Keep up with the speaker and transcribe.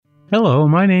Hello,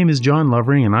 my name is John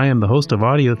Lovering, and I am the host of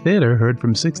Audio Theater, heard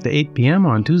from 6 to 8 p.m.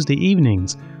 on Tuesday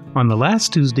evenings. On the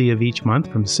last Tuesday of each month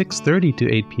from 6:30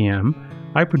 to 8 p.m.,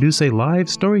 I produce a live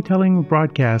storytelling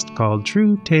broadcast called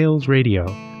True Tales Radio.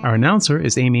 Our announcer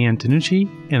is Amy Antonucci,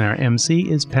 and our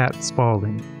MC is Pat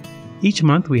Spaulding. Each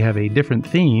month we have a different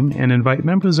theme and invite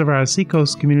members of our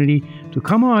Seacoast community to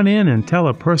come on in and tell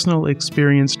a personal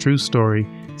experience true story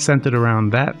centered around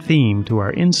that theme to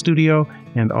our in-studio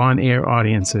and on-air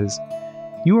audiences.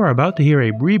 You are about to hear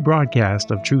a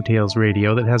rebroadcast of True Tales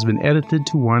Radio that has been edited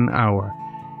to 1 hour.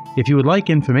 If you would like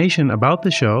information about the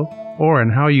show or on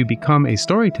how you become a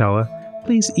storyteller,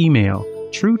 please email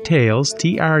truetales,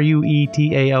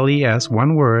 TRUETALES,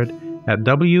 one word, at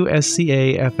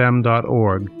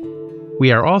WSCAFM.org.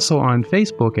 We are also on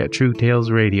Facebook at True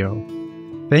Tales Radio.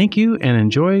 Thank you and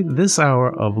enjoy this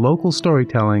hour of local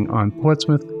storytelling on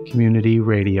Portsmouth Community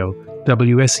Radio,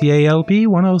 WSCALP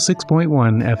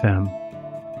 106.1 FM.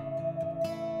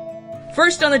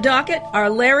 First on the docket are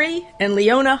Larry and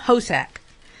Leona Hosack,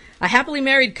 a happily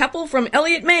married couple from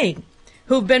Elliott, Maine,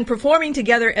 who've been performing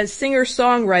together as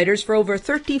singer-songwriters for over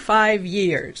 35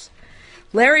 years.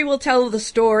 Larry will tell the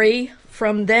story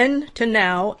from then to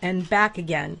now and back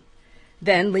again.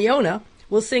 Then Leona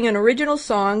will sing an original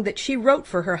song that she wrote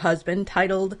for her husband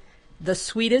titled The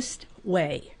Sweetest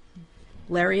Way.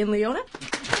 Larry and Leona?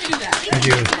 Thank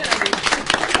you.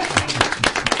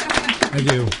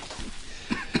 Thank you.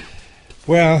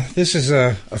 Well, this is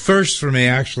a first for me,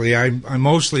 actually. I'm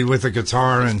mostly with a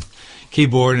guitar and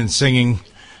keyboard and singing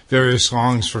various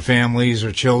songs for families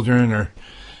or children, or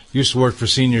used to work for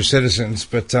senior citizens.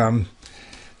 But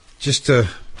just to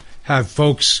have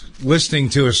folks listening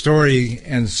to a story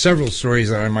and several stories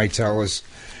that I might tell is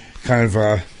kind of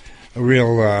a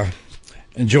real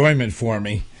enjoyment for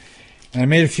me. And I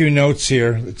made a few notes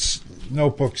here. It's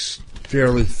notebooks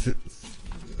fairly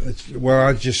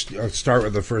I'll start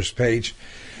with the first page.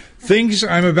 Things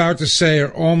I'm about to say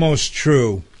are almost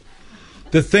true.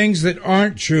 The things that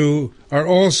aren't true are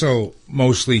also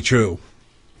mostly true.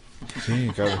 See,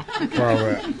 you got to follow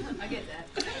that. I get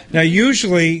that. Now,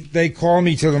 usually they call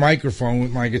me to the microphone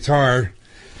with my guitar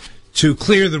to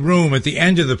clear the room at the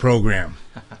end of the program.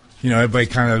 You know, everybody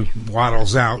kind of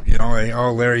waddles out. You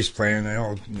know, Larry's playing.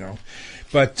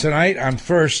 But tonight I'm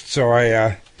first, so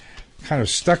I kind of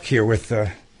stuck here with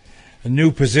a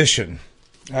new position.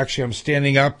 Actually, I'm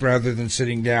standing up rather than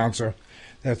sitting down, so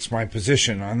that's my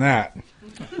position on that.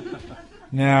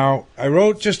 Now, I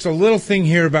wrote just a little thing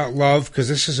here about love, because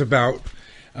this is about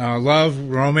love,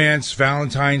 romance,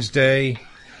 Valentine's Day,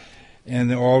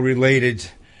 and all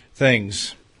related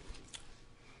things.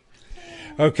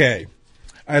 Okay.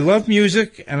 I love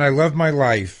music, and I love my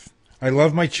life. I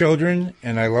love my children,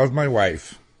 and I love my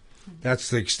wife. That's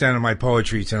the extent of my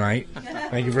poetry tonight.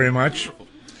 Thank you very much.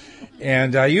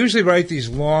 And I usually write these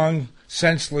long,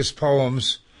 senseless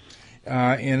poems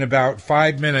in about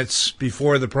 5 minutes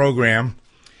before the program.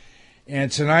 And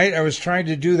tonight I was trying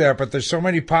to do that, but there's so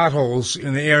many potholes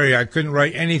in the area I couldn't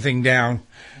write anything down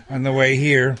on the way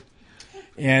here.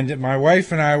 And my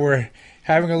wife and I were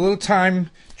having a little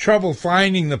trouble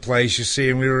finding the place, you see,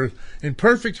 and we were in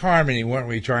perfect harmony, weren't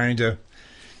we, trying to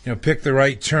pick the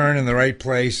right turn in the right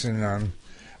place. And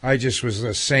I just was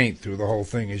a saint through the whole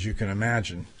thing, as you can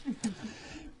imagine.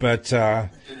 But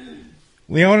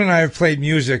Leona and I have played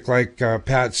music, like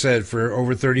Pat said, for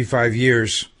over 35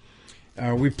 years.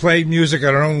 We played music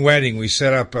at our own wedding. We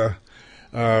set up a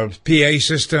PA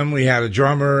system. We had a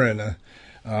drummer and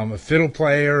a fiddle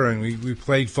player, and we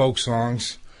played folk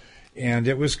songs. And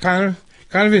it was kind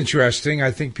of interesting.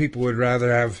 I think people would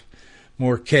rather have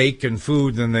more cake and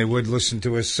food than they would listen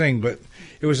to us sing. But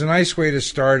it was a nice way to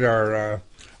start our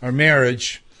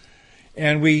marriage.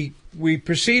 And we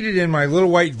proceeded in my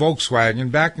little white Volkswagen,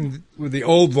 back with the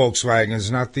old Volkswagens,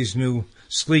 not these new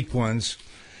sleek ones,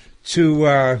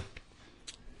 to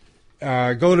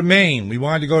go to Maine. We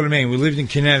wanted to go to Maine. We lived in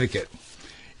Connecticut.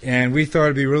 And we thought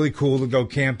it'd be really cool to go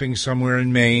camping somewhere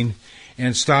in Maine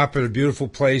and stop at a beautiful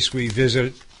place we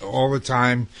visit all the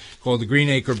time called the Green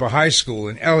Acre High School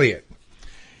in Elliott.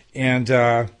 And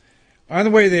on the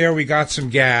way there, we got some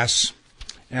gas,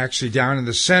 actually down in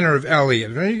the center of Elliott.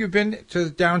 Have any of you been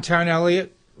to downtown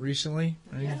Elliott recently?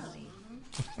 Yeah.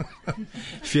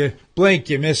 If you blink,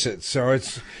 you miss it.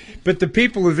 But the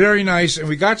people are very nice, and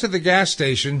we got to the gas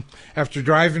station after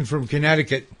driving from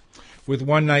Connecticut with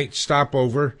one night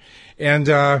stopover, and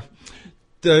the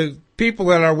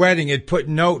people at our wedding had put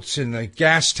notes in the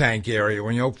gas tank area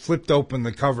when you flipped open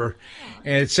the cover.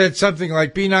 And it said something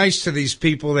like, be nice to these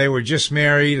people. They were just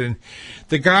married. And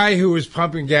the guy who was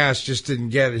pumping gas just didn't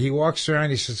get it. He walks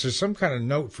around. He says, there's some kind of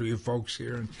note for you folks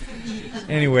here. And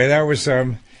anyway, that was,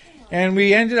 and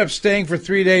we ended up staying for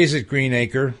 3 days at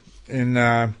Greenacre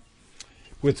and,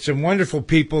 with some wonderful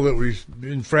people that we've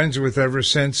been friends with ever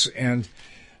since. And,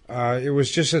 it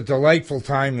was just a delightful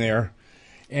time there.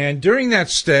 And during that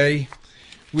stay,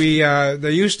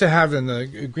 they used to have in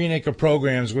the Greenacre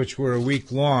programs, which were a week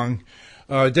long,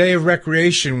 a day of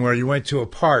recreation where you went to a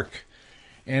park.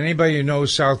 And anybody who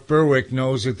knows South Berwick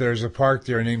knows that there's a park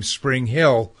there named Spring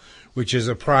Hill, which is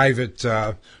a private,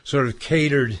 sort of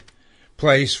catered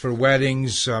place for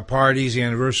weddings, parties,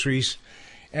 anniversaries.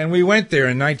 And we went there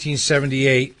in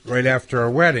 1978, right after our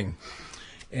wedding.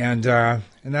 And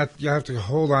that you have to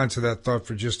hold on to that thought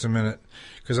for just a minute,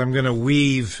 because I'm going to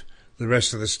weave the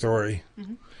rest of the story.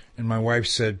 Mm-hmm. And my wife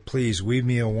said, please, weave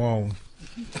me alone.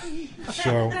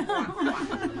 So,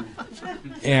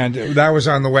 and that was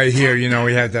on the way here,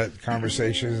 we had that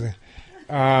conversation.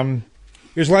 It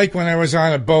was like when I was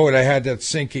on a boat, I had that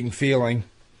sinking feeling.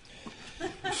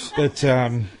 But,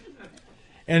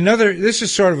 this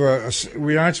is sort of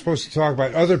we aren't supposed to talk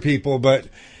about other people, but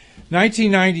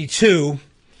 1992,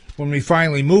 when we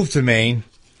finally moved to Maine,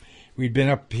 we'd been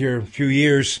up here a few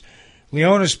years,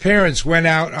 Leona's parents went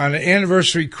out on an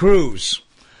anniversary cruise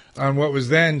on what was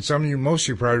then, most of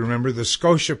you probably remember, the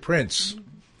Scotia Prince.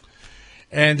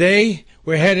 And they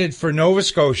were headed for Nova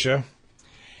Scotia,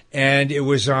 and it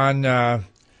was on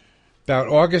about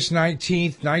August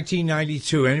 19th,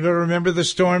 1992. Anybody remember the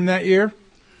storm that year?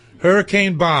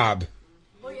 Hurricane Bob.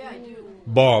 Oh, yeah, I do.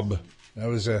 Bob. That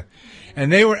was and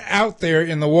they were out there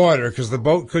in the water because the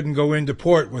boat couldn't go into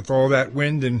port with all that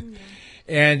wind, and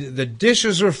the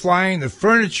dishes were flying, the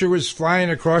furniture was flying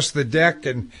across the deck,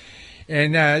 and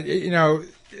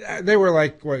they were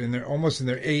like almost in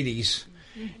their 80s,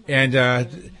 and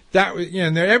that was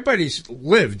everybody's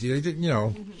lived,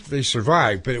 they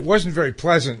survived, but it wasn't very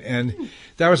pleasant, and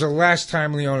that was the last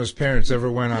time Leona's parents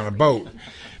ever went on a boat.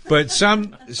 But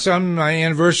some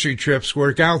anniversary trips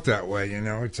work out that way,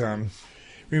 It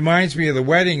reminds me of the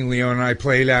wedding Leona and I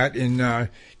played at in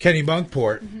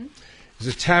Kennebunkport. Mm-hmm. It was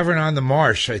a Tavern on the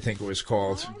Marsh, I think it was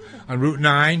called, on Route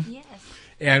 9. Yes.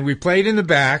 And we played in the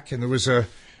back, and there was a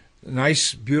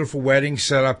nice, beautiful wedding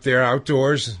set up there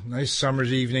outdoors, nice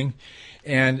summer's evening.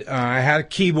 And I had a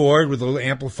keyboard with a little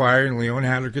amplifier, and Leona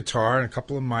had her guitar and a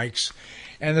couple of mics.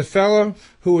 And the fellow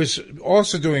who was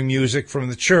also doing music from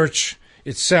the church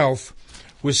itself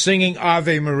was singing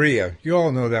Ave Maria. You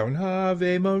all know that one.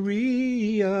 Ave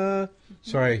Maria.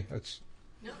 Sorry, that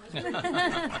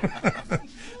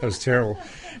was terrible.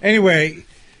 Anyway,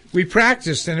 we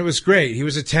practiced, and it was great. He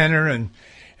was a tenor, and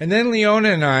then Leona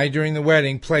and I, during the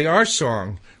wedding, played our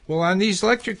song. Well, on these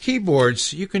electric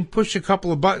keyboards, you can push a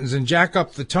couple of buttons and jack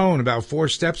up the tone about 4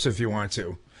 steps if you want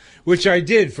to, which I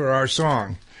did for our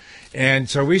song. And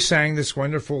so we sang this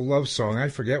wonderful love song. I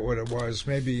forget what it was,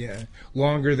 maybe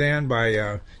Longer Than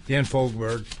by Dan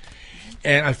Fogelberg.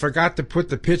 And I forgot to put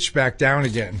the pitch back down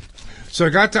again. So I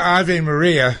got to Ave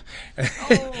Maria.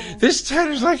 Oh. This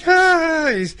tenor's like,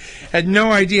 He had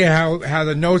no idea how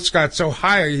the notes got so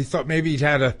high. He thought maybe he'd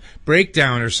had a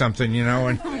breakdown or something,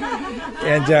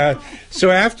 And so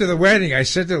after the wedding, I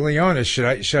said to Leona, should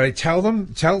I tell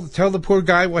the poor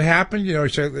guy what happened?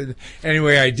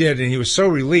 Anyway, I did, and he was so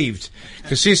relieved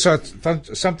because he saw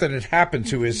something had happened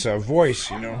to his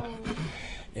voice,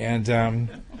 And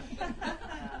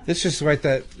this is what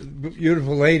that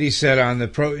beautiful lady said on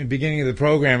the beginning of the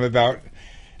program about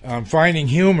finding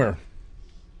humor.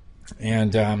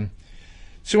 And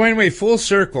so anyway, full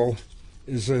circle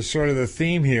is sort of the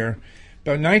theme here.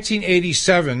 About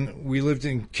 1987, we lived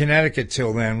in Connecticut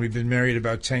till then. We've been married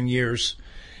about 10 years.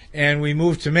 And we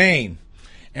moved to Maine.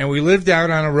 And we lived out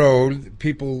on a road,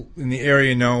 people in the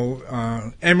area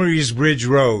know, Emery's Bridge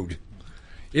Road.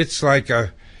 It's like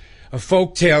a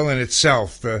folk tale in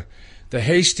itself. The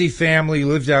Hasty family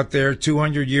lived out there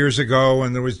 200 years ago,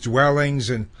 and there was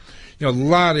dwellings and a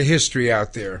lot of history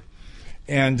out there.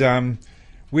 And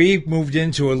we moved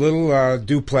into a little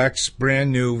duplex,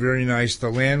 brand new, very nice. The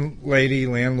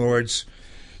landlords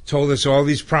told us all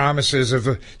these promises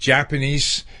of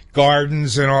Japanese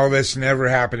gardens and all this. Never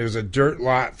happened. It was a dirt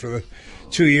lot for the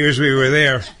 2 years we were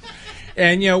there.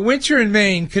 And, winter in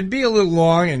Maine can be a little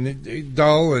long and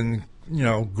dull and,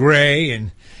 gray,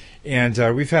 and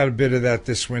we've had a bit of that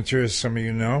this winter, as some of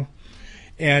you know.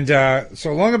 And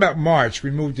so along about March,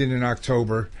 we moved in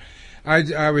October.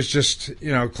 I was just,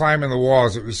 climbing the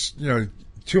walls. It was,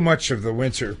 too much of the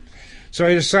winter. So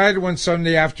I decided one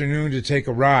Sunday afternoon to take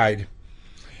a ride.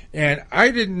 And I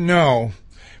didn't know,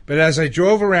 but as I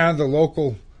drove around the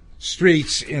local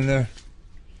streets in the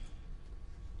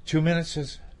 2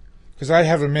 minutes, because I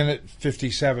have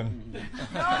 1:57.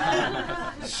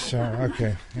 So,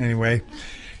 okay, anyway,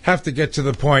 have to get to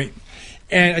the point.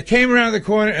 And I came around the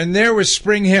corner, and there was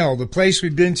Spring Hill, the place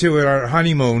we'd been to at our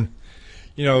honeymoon,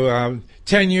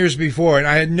 10 years before, and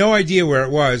I had no idea where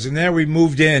it was. And there we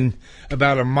moved in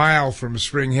about a mile from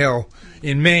Spring Hill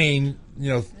in Maine,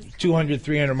 200,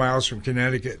 300 miles from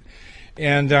Connecticut.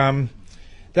 And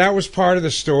that was part of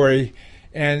the story.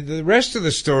 And the rest of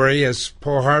the story, as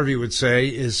Paul Harvey would say,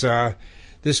 is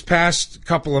this past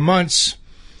couple of months,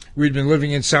 we'd been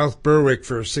living in South Berwick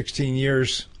for 16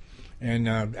 years, and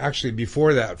actually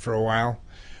before that for a while,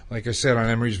 like I said, on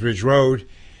Emery's Ridge Road.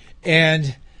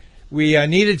 And we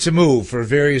needed to move for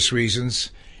various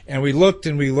reasons, and we looked,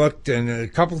 and a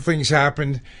couple of things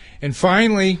happened. And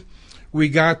finally, we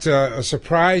got a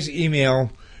surprise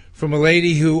email from a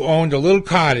lady who owned a little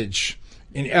cottage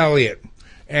in Elliott.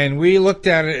 And we looked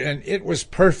at it, and it was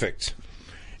perfect.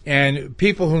 And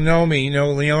people who know me,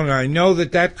 Leona, I know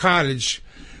that cottage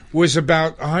was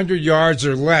about 100 yards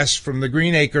or less from the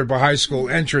Greenacre High School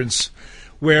entrance,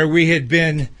 where we had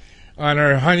been on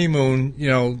our honeymoon,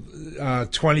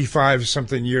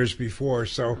 25-something years before.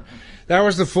 So that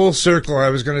was the full circle I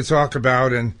was going to talk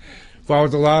about, and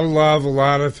involved a lot of love, a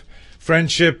lot of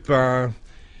friendship.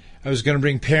 I was going to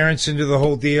bring parents into the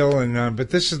whole deal, and but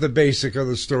this is the basic of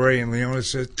the story, and Leona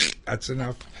said, that's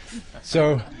enough.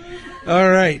 So, all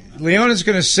right, Leona's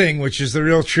going to sing, which is the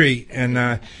real treat,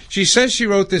 and she says she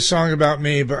wrote this song about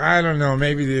me, but I don't know,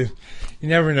 maybe you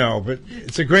never know, but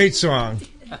it's a great song.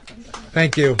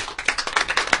 Thank you.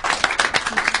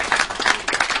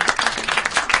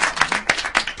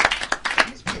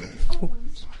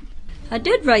 I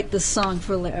did write this song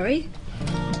for Larry,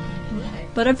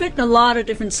 but I've written a lot of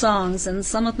different songs, and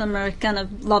some of them are kind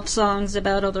of love songs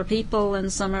about other people, and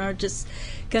some are just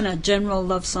kind of general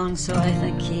love songs, so I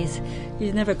think he's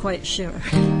never quite sure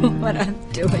what I'm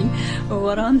doing or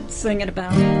what I'm singing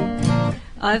about.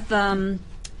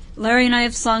 Larry and I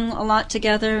have sung a lot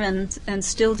together and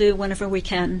still do whenever we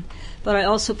can, but I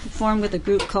also perform with a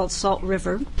group called Salt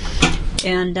River.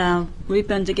 And we've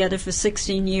been together for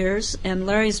 16 years, and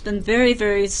Larry's been very,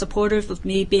 very supportive of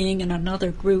me being in another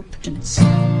group.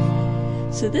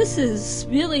 So this is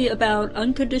really about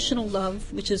unconditional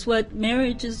love, which is what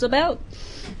marriage is about.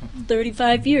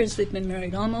 35 years we've been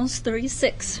married, almost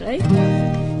 36, right?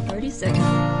 36.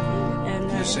 And,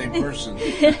 the same person.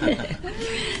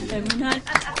 And we're not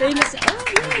famous. Oh,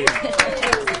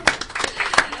 yeah.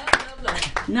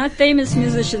 Not famous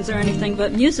musicians or anything,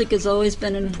 but music has always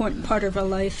been an important part of our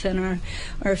life, and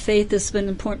our faith has been an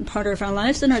important part of our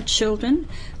lives, and our children.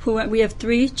 We have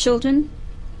 3 children,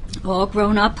 all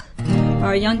grown up.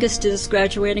 Our youngest is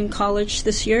graduating college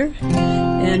this year,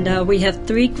 and we have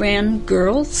 3 grand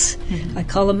girls. I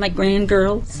call them my grand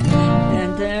girls,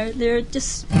 and they're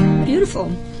just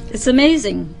beautiful. It's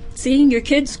amazing seeing your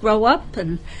kids grow up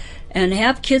and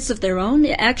have kids of their own.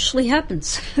 It actually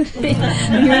happens.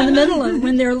 When you're in the middle of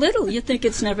when they're little, you think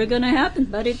it's never going to happen,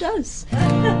 but it does.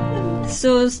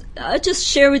 So I'll just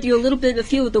share with you a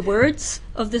few of the words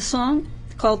of this song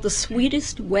called The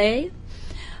Sweetest Way.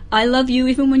 I love you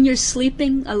even when you're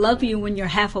sleeping. I love you when you're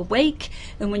half awake.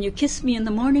 And when you kiss me in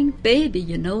the morning, baby,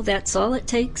 that's all it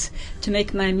takes to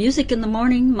make my music in the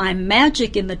morning, my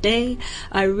magic in the day.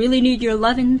 I really need your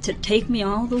loving to take me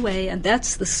all the way. And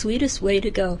that's the sweetest way to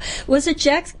go. Was it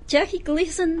Jackie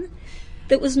Gleason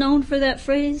that was known for that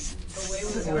phrase?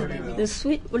 The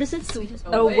sweet, what is it? Sweetest.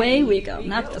 Away we go.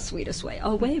 Not the sweetest way.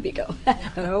 Away we go.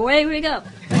 Away we go.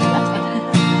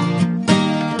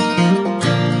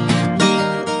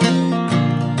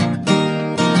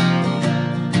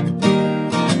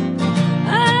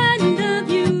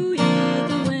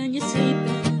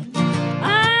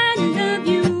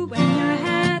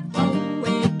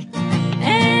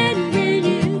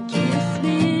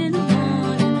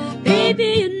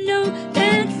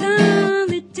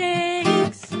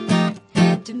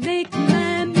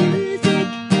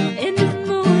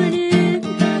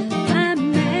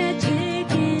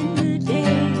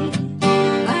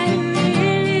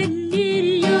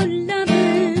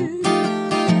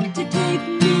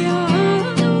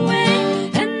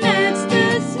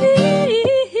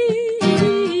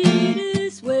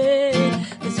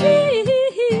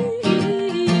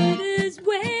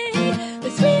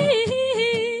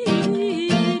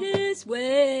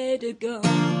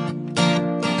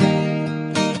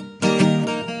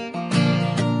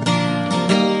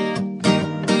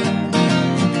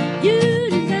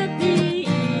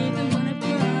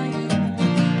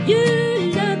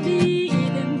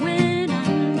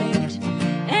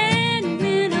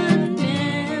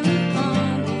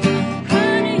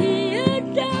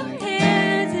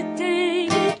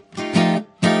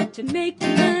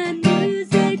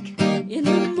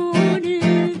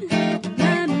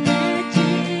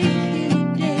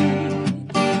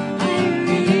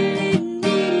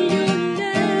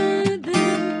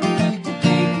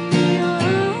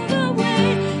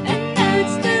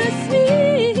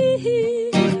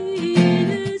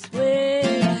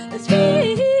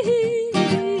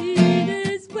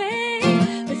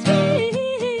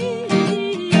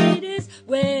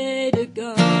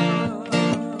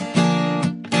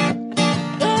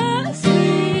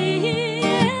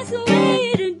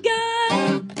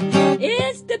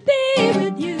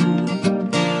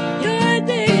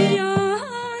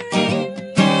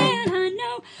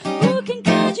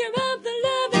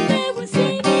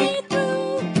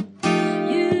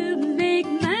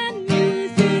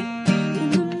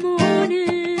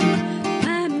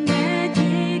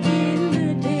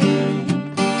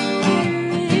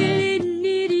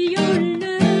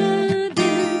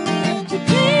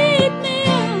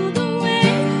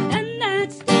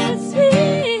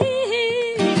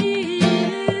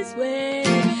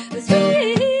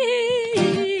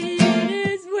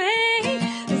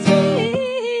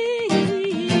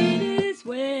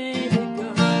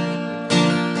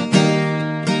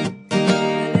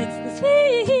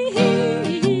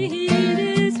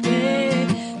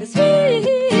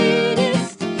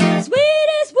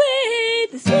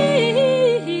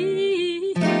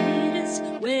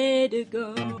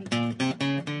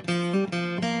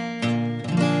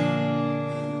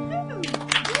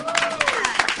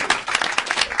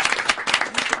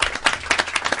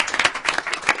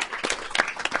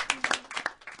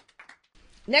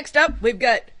 Next up, we've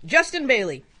got Justin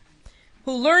Bailey,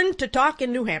 who learned to talk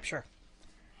in New Hampshire.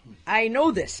 I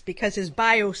know this because his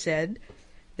bio said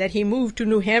that he moved to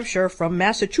New Hampshire from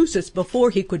Massachusetts before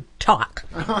he could talk.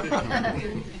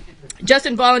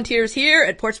 Justin volunteers here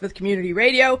at Portsmouth Community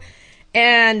Radio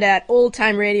and at Old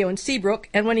Time Radio in Seabrook,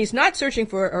 and when he's not searching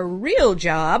for a real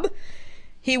job,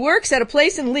 he works at a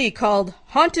place in Lee called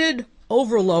Haunted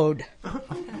Overload,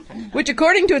 which,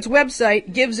 according to its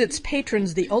website, gives its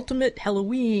patrons the ultimate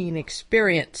Halloween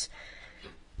experience.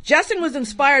 Justin was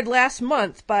inspired last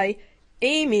month by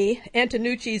Amy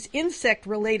Antonucci's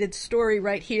insect-related story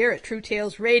right here at True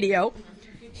Tales Radio.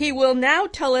 He will now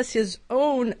tell us his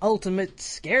own ultimate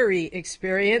scary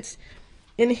experience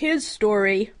in his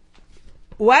story,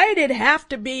 Why'd It Have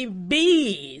to Be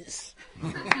Bees?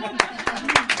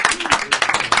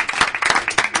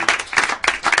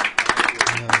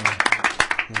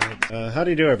 How do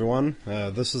you do, everyone?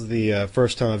 This is the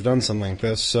first time I've done something like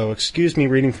this, so excuse me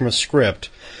reading from a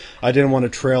script. I didn't want to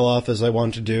trail off as I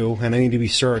wanted to do, and I need to be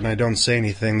certain I don't say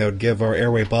anything that would give our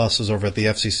airway bosses over at the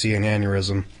FCC an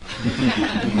aneurysm.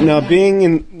 Now, being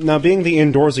the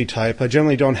indoorsy type, I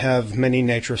generally don't have many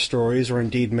nature stories, or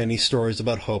indeed many stories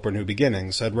about hope or new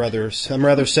beginnings. I'm rather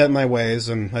set in my ways,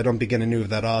 and I don't begin anew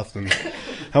that often.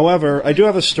 However, I do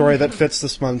have a story that fits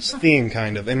this month's theme,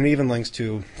 kind of, and it even links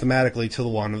thematically to the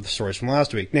one of the stories from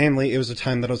last week. Namely, it was a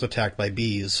time that I was attacked by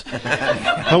bees.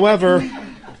 However,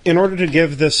 in order to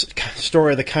give this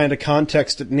story the kind of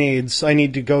context it needs, I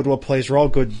need to go to a place where all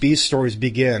good bee stories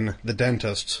begin, the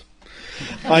dentist.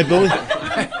 I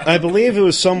believe it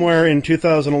was somewhere in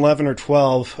 2011 or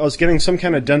 12. I was getting some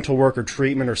kind of dental work or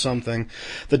treatment or something.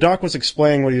 The doc was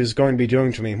explaining what he was going to be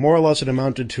doing to me. More or less it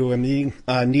amounted to him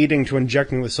needing to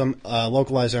inject me with some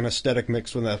localized anesthetic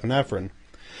mixed with epinephrine.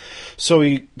 So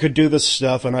he could do this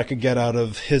stuff and I could get out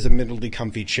of his admittedly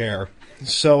comfy chair.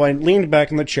 So I leaned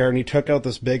back in the chair and he took out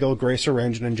this big old gray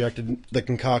syringe and injected the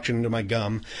concoction into my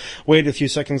gum. Waited a few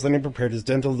seconds, then he prepared his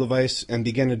dental device and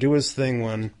began to do his thing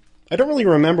when... I don't really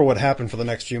remember what happened for the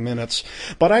next few minutes,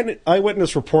 but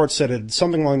eyewitness reports said it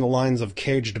something along the lines of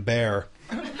caged bear.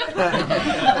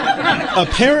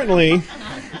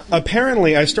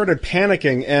 Apparently, I started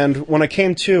panicking, and when I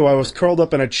came to, I was curled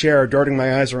up in a chair, darting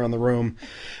my eyes around the room.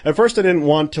 At first, I didn't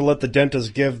want to let the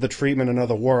dentist give the treatment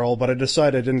another whirl, but I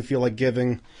decided I didn't feel like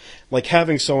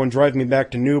having someone drive me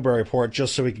back to Newburyport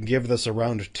just so we could give this a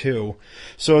round two.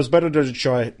 So it was better to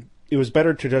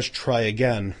just try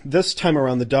again. This time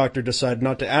around, the doctor decided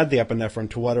not to add the epinephrine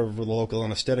to whatever the local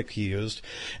anesthetic he used,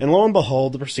 and lo and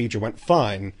behold, the procedure went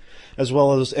fine, as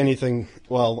well as anything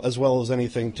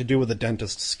to do with the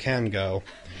dentists can go.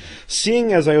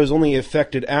 Seeing as I was only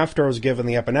affected after I was given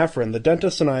the epinephrine, the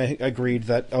dentist and I agreed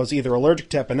that I was either allergic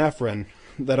to epinephrine,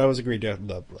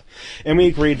 and we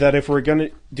agreed that if we were going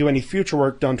to do any future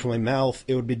work done to my mouth,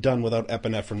 it would be done without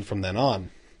epinephrine from then on.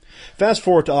 Fast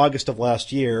forward to August of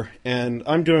last year, and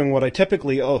I'm doing what I'm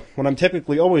typically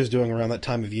always doing around that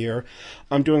time of year.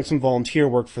 I'm doing some volunteer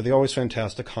work for the always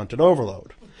fantastic Haunted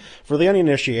Overload. For the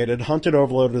uninitiated, Haunted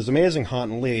Overload is an amazing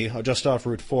haunt in Lee, just off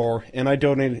Route 4, and I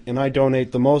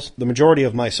donate the majority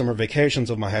of my summer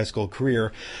vacations of my high school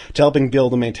career to helping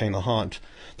build and maintain the haunt.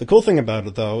 The cool thing about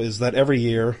it, though, is that every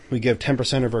year we give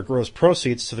 10% of our gross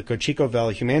proceeds to the Cocheco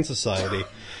Valley Humane Society,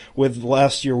 with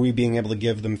last year we being able to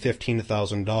give them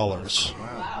 $15,000.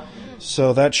 Wow.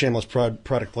 So that shameless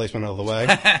product placement out of the way.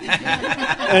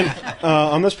 And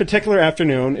on this particular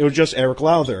afternoon, it was just Eric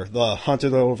Lowther, the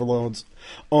Haunted Overload's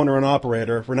owner and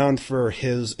operator, renowned for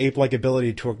his ape-like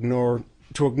ability to ignore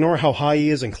how high he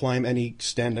is and climb any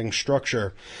standing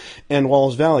structure, and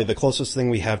Wallace Valley, the closest thing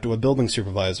we have to a building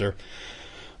supervisor.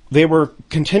 They were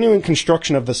continuing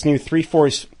construction of this new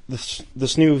three-story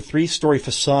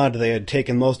facade they had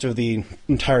taken most of the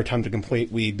entire time to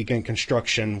complete. We began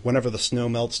construction whenever the snow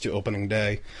melts to opening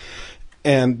day.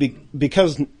 And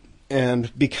because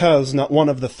not one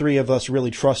of the three of us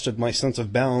really trusted my sense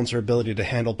of balance or ability to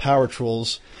handle power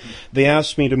tools, they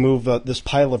asked me to move this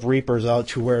pile of Reapers out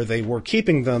to where they were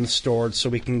keeping them stored so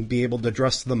we can be able to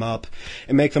dress them up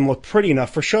and make them look pretty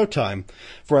enough for showtime.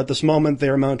 For at this moment, they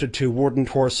are mounted to wooden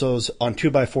torsos on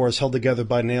 2x4s held together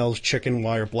by nails, chicken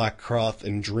wire, black cloth,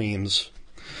 and dreams.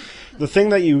 The thing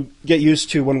that you get used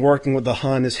to when working with the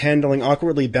Hun is handling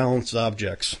awkwardly balanced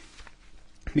objects.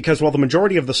 Because while the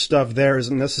majority of the stuff there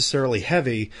isn't necessarily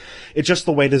heavy, it's just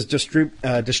the weight is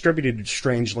distributed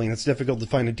strangely, and it's difficult to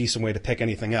find a decent way to pick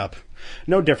anything up.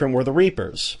 No different were the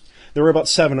Reapers. There were about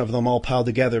 7 of them all piled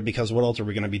together because what else are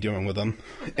we going to be doing with them?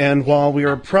 And while we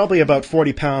were probably about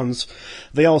 40 pounds,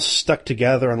 they all stuck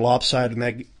together and lopsided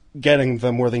and getting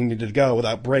them where they needed to go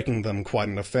without breaking them quite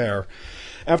an affair.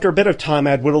 After a bit of time,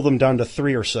 I had whittled them down to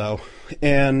 3 or so,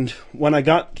 and when I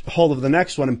got hold of the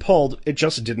next one and pulled, it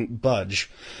just didn't budge.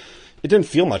 It didn't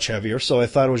feel much heavier, so I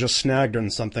thought it was just snagged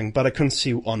on something, but I couldn't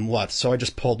see on what, so I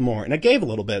just pulled more, and it gave a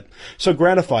little bit. So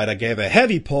gratified, I gave a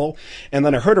heavy pull, and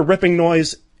then I heard a ripping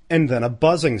noise, and then a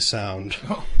buzzing sound.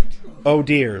 Oh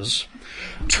dears.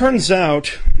 Turns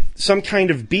out, some kind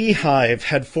of beehive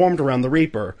had formed around the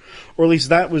Reaper, or at least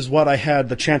that was what I had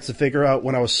the chance to figure out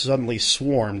when I was suddenly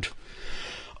swarmed.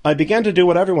 I began to do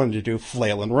what everyone wanted to do,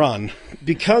 flail and run.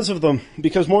 Because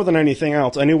more than anything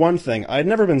else, I knew one thing. I had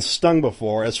never been stung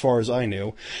before, as far as I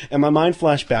knew, and my mind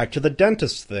flashed back to the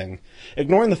dentist thing.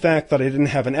 Ignoring the fact that I didn't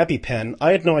have an EpiPen,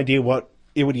 I had no idea what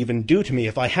it would even do to me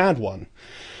if I had one.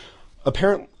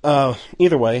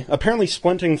 Either way, apparently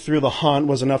splinting through the haunt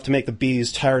was enough to make the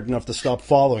bees tired enough to stop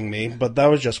following me, but that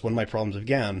was just when my problems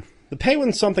began. The pain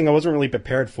was something I wasn't really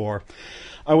prepared for.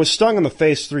 I was stung in the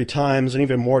face 3 times, and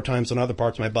even more times than other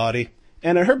parts of my body,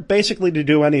 and it hurt basically to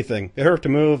do anything. It hurt to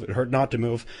move, it hurt not to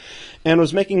move, and it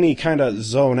was making me kind of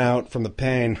zone out from the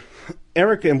pain.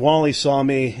 Eric and Wally saw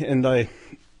me,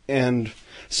 and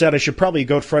said I should probably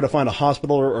go try to find a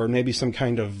hospital or maybe some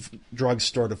kind of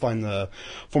drugstore to find the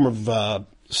form of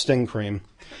sting cream.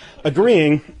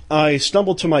 Agreeing, I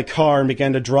stumbled to my car and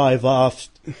began to drive off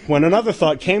when another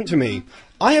thought came to me.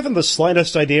 I haven't the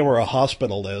slightest idea where a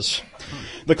hospital is.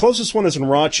 The closest one is in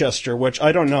Rochester, which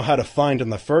I don't know how to find in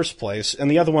the first place, and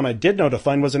the other one I did know to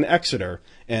find was in Exeter,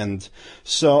 and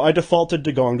so I defaulted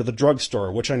to going to the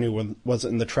drugstore, which I knew was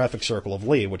in the traffic circle of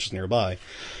Lee, which is nearby.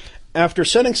 After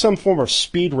setting some form of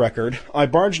speed record, I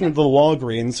barged into the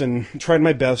Walgreens and tried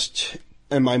my best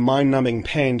in my mind-numbing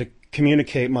pain to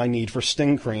communicate my need for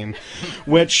sting cream,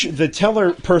 which the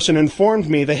teller person informed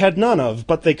me they had none of,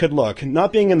 but they could look.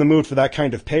 Not being in the mood for that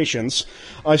kind of patience,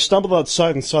 I stumbled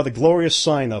outside and saw the glorious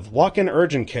sign of walk-in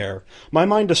urgent care. My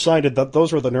mind decided that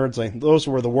those were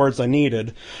the words I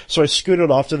needed, so I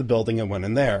scooted off to the building and went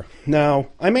in there. Now,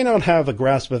 I may not have a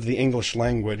grasp of the English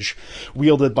language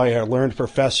wielded by a learned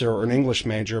professor or an English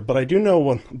major, but I do know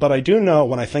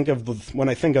when I think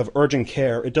of urgent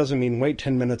care, it doesn't mean wait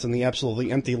 10 minutes in the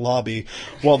absolutely empty lobby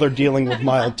while they're dealing with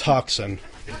mild toxin.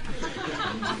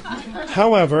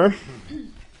 However,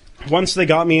 once they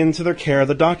got me into their care,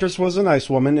 the doctor's was a nice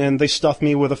woman, and they stuffed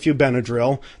me with a few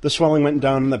Benadryl. The swelling went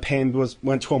down, and the pain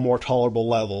went to a more tolerable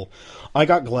level. I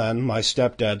got Glenn, my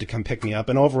stepdad, to come pick me up,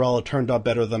 and overall it turned out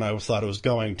better than I thought it was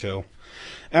going to.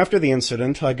 After the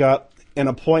incident, I got an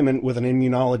appointment with an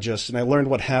immunologist, and I learned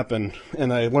what happened.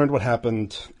 And I learned what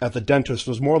happened at the dentist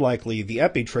was more likely the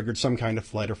epi triggered some kind of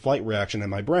flight or flight reaction in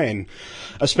my brain,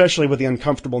 especially with the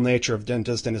uncomfortable nature of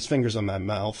dentist and his fingers on my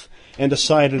mouth, and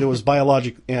said it was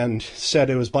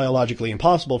biologically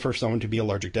impossible for someone to be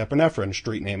allergic to epinephrine,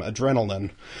 street name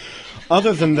adrenaline.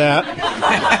 Other than that,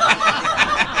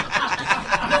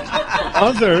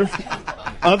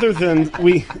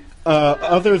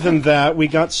 we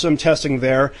got some testing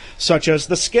there, such as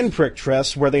the skin prick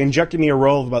test, where they injected me a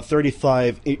roll of about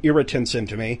 35 irritants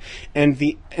into me, and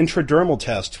the intradermal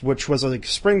test, which was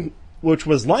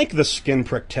like the skin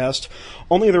prick test,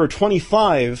 only there were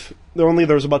 25. There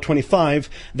was about 25.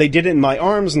 They did it in my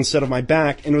arms instead of my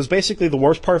back, and it was basically the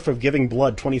worst part of giving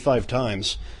blood 25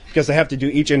 times, because they have to do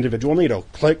each individual needle.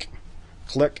 Click,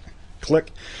 click,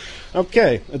 click.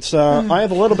 Okay, I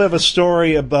have a little bit of a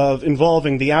story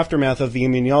involving the aftermath of the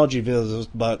immunology visit,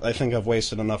 but I think I've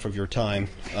wasted enough of your time.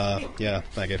 Yeah,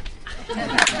 thank you.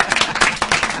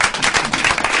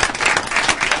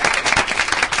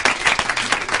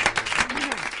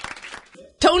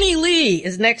 Tony Lee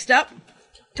is next up.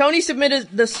 Tony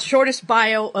submitted the shortest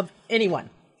bio of anyone.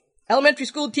 Elementary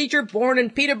school teacher, born in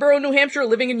Peterborough, New Hampshire,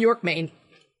 living in York, Maine.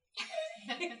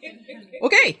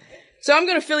 Okay, so I'm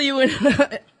going to fill you in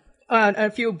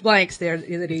a few blanks there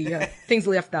that things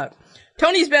left out.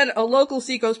 Tony's been a local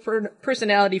Seacoast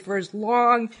personality for as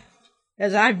long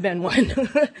as I've been one.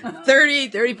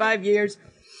 35 years.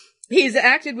 He's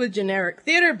acted with Generic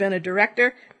Theater, been a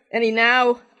director, and he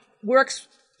now works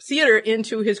theater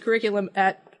into his curriculum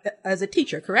as a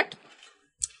teacher, correct?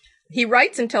 He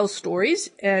writes and tells stories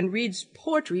and reads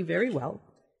poetry very well.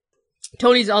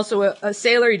 Tony's also a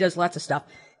sailor. He does lots of stuff.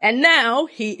 And now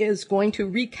he is going to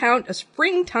recount a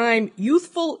springtime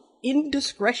youthful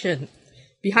indiscretion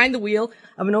behind the wheel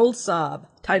of an old Saab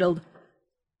titled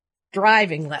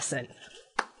Driving Lesson.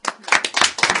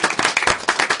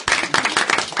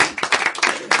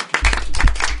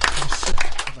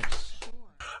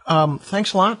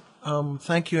 Thanks a lot.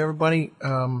 Thank you, everybody.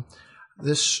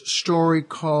 This story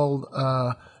called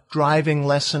Driving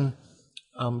Lesson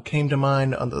came to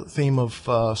mind on the theme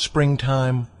of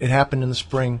springtime. It happened in the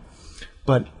spring.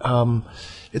 but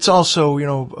it's also,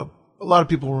 a lot of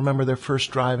people remember their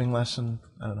first driving lesson.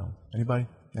 I don't know. Anybody?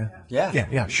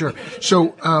 Yeah, sure.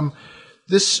 So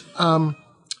this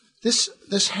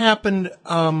happened,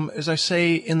 as I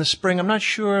say, in the spring. I'm not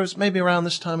sure. It was maybe around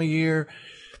this time of year,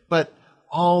 but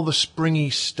all the springy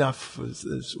stuff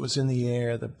was in the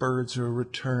air. The birds were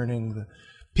returning, the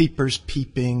peepers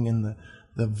peeping, and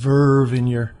the verve in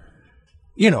your,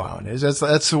 you know how it is.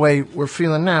 That's the way we're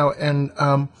feeling now. And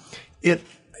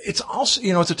it's also,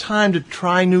 it's a time to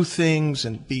try new things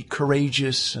and be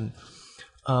courageous, and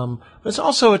but it's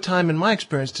also a time, in my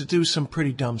experience, to do some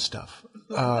pretty dumb stuff.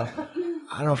 I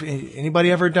don't know if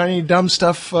anybody ever done any dumb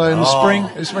stuff in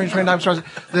the springtime starts.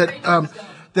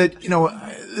 That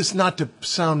it's not to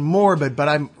sound morbid, but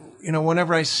I'm,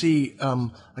 whenever I see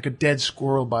like a dead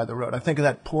squirrel by the road, I think of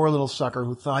that poor little sucker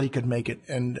who thought he could make it,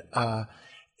 and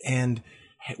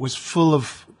was full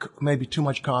of maybe too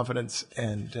much confidence,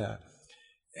 and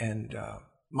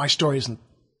my story isn't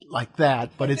like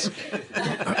that, but it's,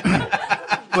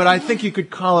 but I think you could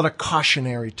call it a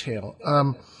cautionary tale.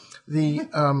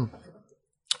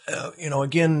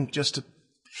 Again, just to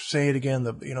say it again,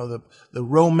 the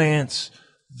romance,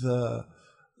 the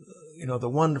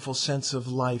wonderful sense of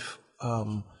life,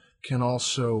 can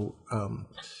also,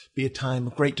 be a time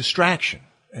of great distraction.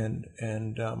 And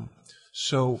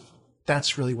so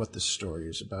that's really what this story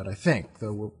is about, I think,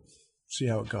 though we'll see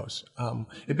how it goes.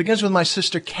 It begins with my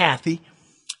sister Kathy,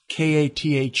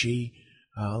 Kathe,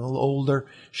 a little older.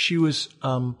 She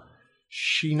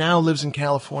now lives in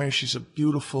California. She's a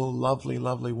beautiful, lovely,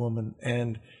 lovely woman.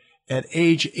 And at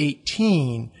age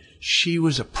 18, she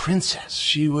was a princess.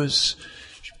 She was,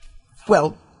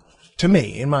 well, to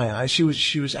me, in my eyes, she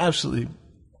was absolutely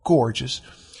gorgeous.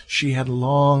 She had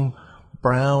long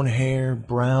brown hair,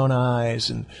 brown eyes,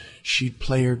 and she'd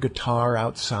play her guitar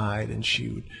outside, and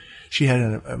she had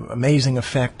an amazing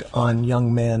effect on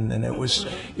young men, and it was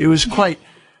quite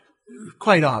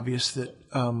obvious that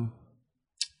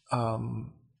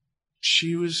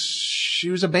she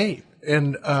was a babe,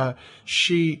 and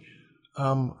she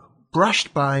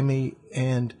brushed by me,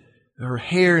 and her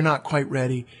hair not quite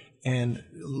ready, and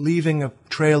leaving a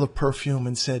trail of perfume,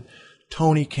 and said,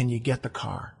 "Tony, can you get the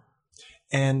car?"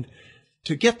 And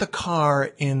to get the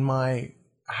car in my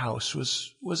house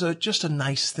was just a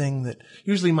nice thing that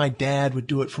usually my dad would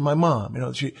do it for my mom,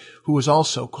 who was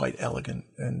also quite elegant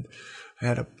and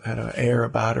had a air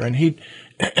about her, and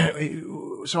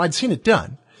so I'd seen it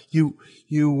done. You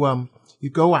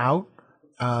go out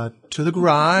to the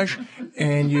garage,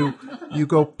 and you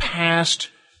go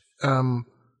past.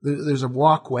 There's a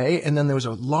walkway, and then there was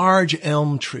a large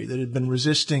elm tree that had been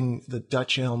resisting the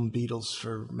Dutch elm beetles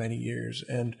for many years,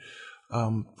 and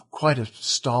quite a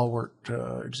stalwart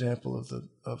example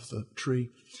of the tree.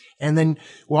 And then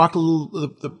walk a little.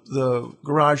 The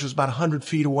garage was about 100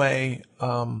 feet away,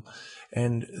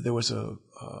 and there was a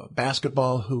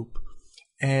basketball hoop,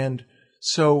 and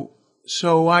so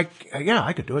I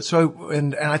could do it. So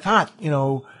and I thought,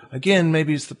 again,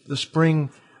 maybe it's the spring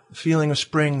feeling of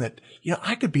spring that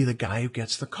I could be the guy who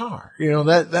gets the car.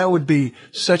 That would be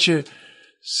such a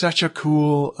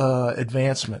cool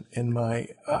advancement in my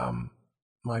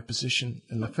my position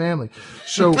in the family.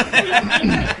 So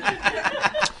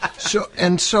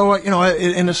in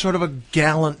a sort of a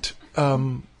gallant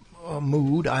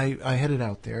mood, I headed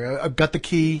out there. I got the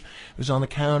key. It was on the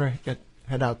counter.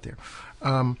 Head out there,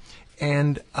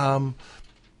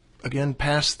 again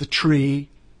past the tree.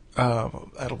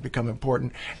 That'll become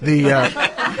important. The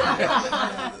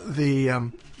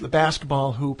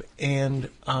basketball hoop, and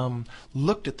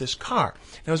looked at this car.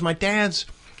 It was my dad's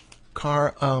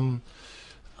car.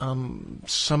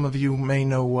 Some of you may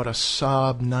know what a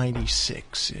Saab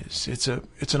 96 is. It's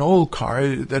an old car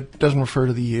that doesn't refer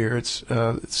to the year. It's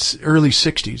early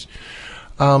 60s.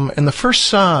 And the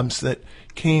first Saabs that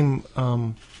came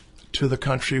to the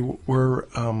country were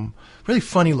really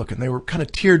funny looking. They were kind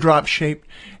of teardrop shaped,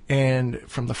 and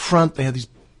from the front they had these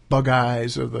bug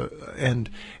eyes, and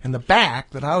the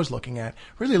back that I was looking at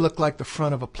really looked like the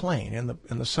front of a plane. And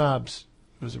the Saabs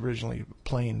was originally a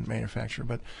plane manufacturer,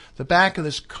 but the back of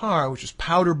this car, which was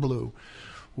powder blue,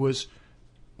 was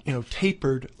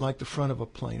tapered like the front of a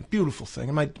plane. Beautiful thing.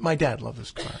 And my dad loved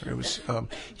this car. It was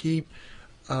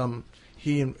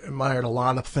he admired a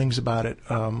lot of things about it.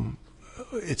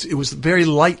 It was very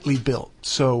lightly built,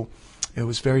 so it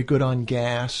was very good on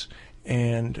gas,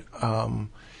 and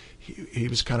he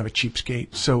was kind of a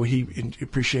cheapskate, so he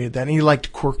appreciated that, and he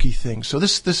liked quirky things. So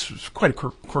this was quite a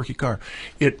quirky car.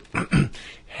 It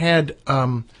had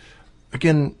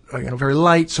again, very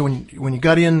light. So when you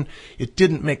got in, it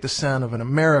didn't make the sound of an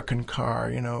American car.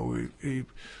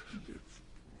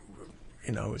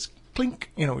 it was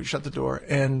clink, we shut the door.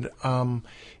 And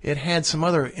it had some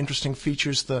other interesting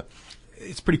features.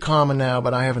 It's pretty common now,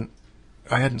 but I hadn't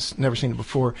never seen it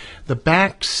before. The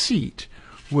back seat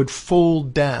would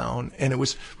fold down, and it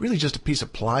was really just a piece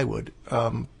of plywood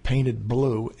painted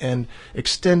blue, and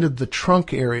extended the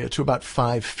trunk area to about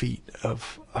 5 feet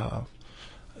of.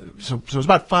 So it's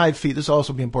about 5 feet. This will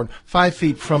also be important. 5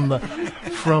 feet from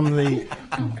the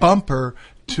bumper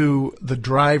to the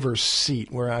driver's seat,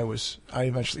 where I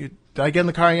eventually. Did I get in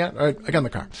the car yet? I got in the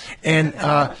car, and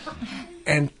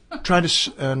tried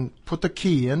to put the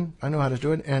key in. I know how to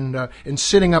do it, and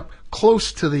sitting up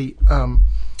close to the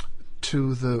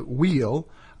wheel,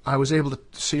 I was able to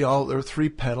see there were 3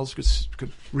 pedals,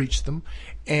 could reach them,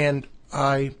 and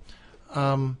I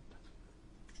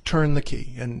turned the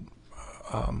key. And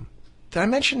did I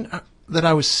mention that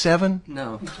I was 7?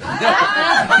 No.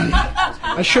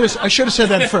 I should have said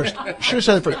that first.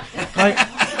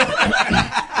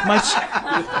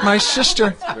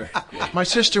 My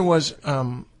sister was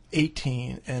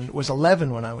 18 and was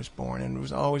 11 when I was born, and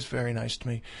was always very nice to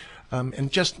me.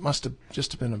 And must have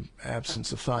been an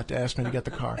absence of thought to ask me to get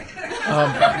the car.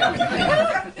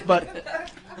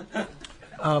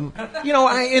 And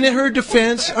in her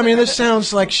defense, this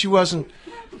sounds like she wasn't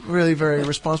really very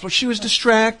responsible. She was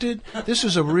distracted. This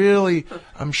was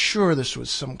I'm sure this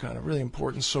was some kind of really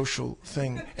important social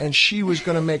thing, and she was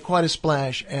going to make quite a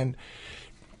splash, and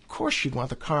of course she'd want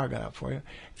the car got out for you.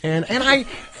 And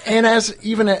as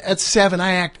even at 7,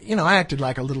 I acted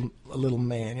like a little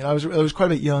man. I was quite a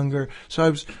bit younger, so I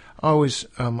was always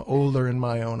older in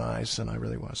my own eyes than I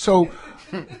really was. So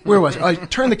where was I? I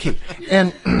turned the key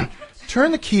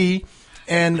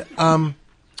and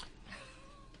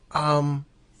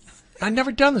I'd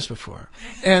never done this before,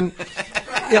 and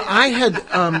I had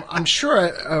I'm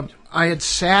sure I had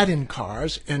sat in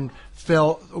cars and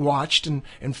watched and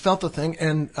felt the thing,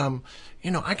 and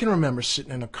I can remember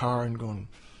sitting in a car and going,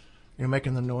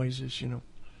 making the noises, the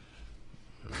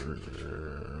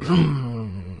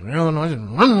noises.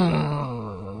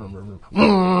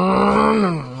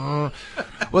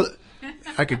 Well,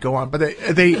 I could go on, but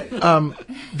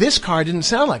this car didn't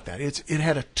sound like that. It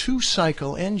had a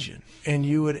 2-cycle engine, and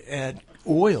you would add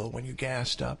oil when you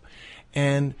gassed up,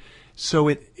 and so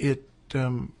it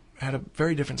had a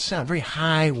very different sound, very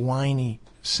high, whiny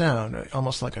sound,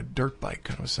 almost like a dirt bike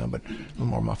kind of sound, but a little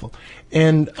more muffled.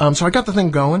 And so I got the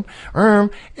thing going,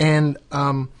 and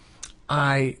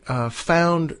I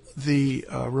found the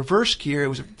reverse gear. It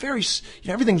was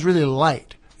everything's really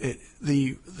light.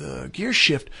 The gear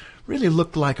shift really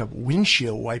looked like a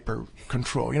windshield wiper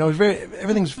control.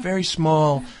 Everything's very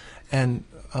small and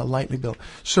lightly built.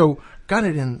 So got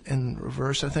it in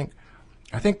reverse. I think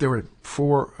there were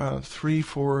 3,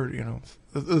 4.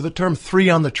 The term 3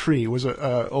 on the tree was an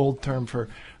old term for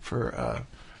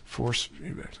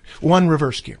one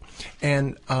reverse gear,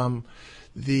 and got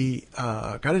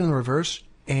it in reverse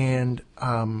and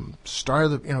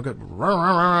started got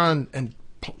and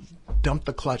dumped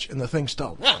the clutch, and the thing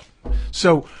stopped.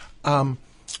 So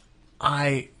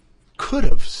I could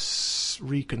have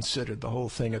reconsidered the whole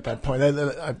thing at that point.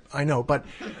 I know, but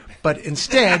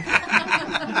instead,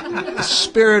 the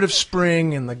spirit of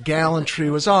spring and the gallantry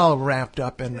was all wrapped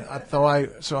up, and so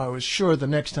I was sure the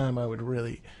next time I would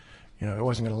really, I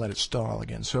wasn't going to let it stall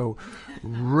again. So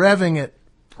revving it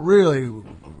really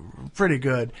pretty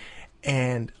good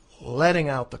and letting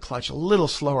out the clutch a little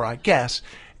slower, I guess,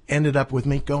 ended up with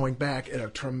me going back at a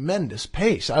tremendous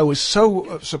pace. I was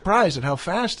so surprised at how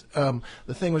fast the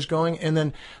thing was going, and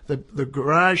then the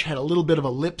garage had a little bit of a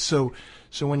lip, so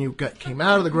when you came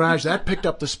out of the garage, that picked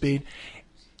up the speed.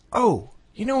 Oh,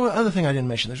 other thing I didn't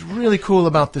mention that's really cool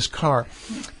about this car.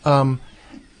 Other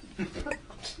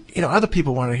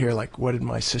people want to hear, like, what did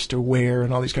my sister wear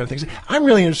and all these kind of things. I'm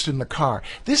really interested in the car.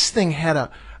 This thing had a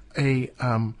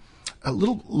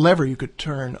little lever you could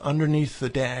turn underneath the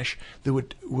dash that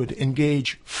would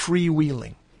engage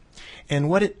freewheeling. And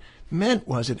what it meant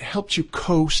was it helped you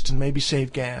coast and maybe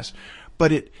save gas,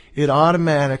 but it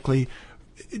automatically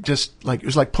it was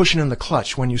like pushing in the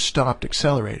clutch when you stopped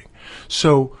accelerating.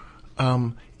 So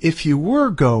if you were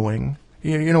going,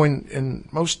 in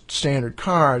most standard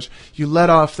cars, you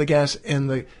let off the gas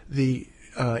and the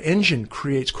engine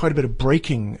creates quite a bit of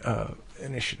braking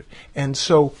initiative. And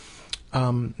so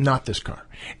not this car.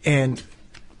 And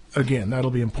again,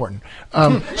 that'll be important.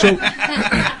 So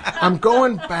I'm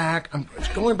going back,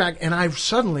 and I've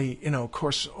suddenly, of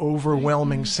course,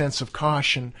 overwhelming sense of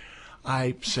caution.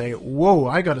 I say, whoa,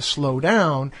 I got to slow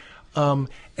down.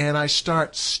 And I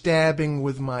start stabbing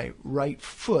with my right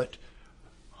foot,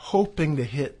 hoping to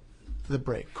hit the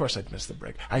brake. Of course I'd missed the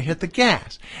brake. I hit the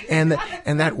gas. And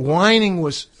that whining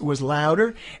was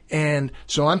louder. And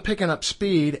so I'm picking up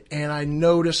speed, and I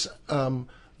notice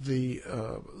the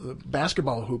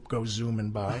basketball hoop goes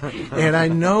zooming by. And I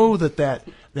know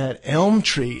that elm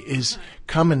tree is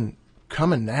coming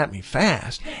at me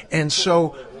fast. And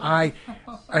so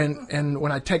and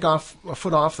when I take a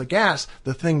foot off the gas,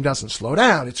 the thing doesn't slow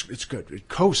down. It's good. It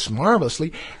coasts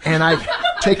marvelously. And I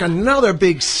take another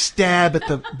big stab at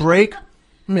the brake,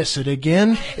 miss it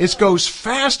again. It goes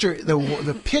faster.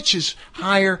 The pitch is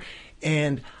higher,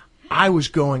 and I was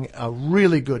going a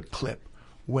really good clip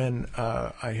when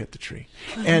I hit the tree.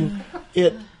 And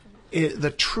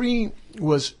the tree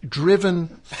was driven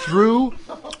through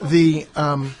the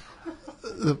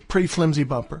pretty flimsy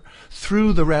bumper,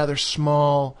 through the rather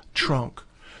small trunk,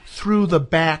 through the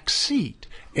back seat,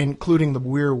 including the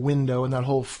rear window and that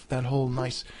whole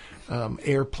nice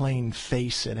airplane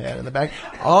face it had in the back,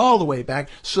 all the way back,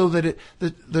 so that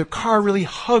the car really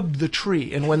hugged the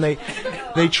tree. And when they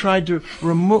tried to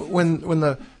remove,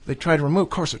 they tried to remove, of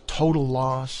course, a total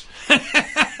loss.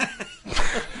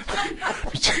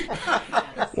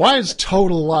 Why is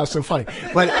total loss so funny?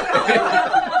 But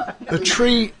the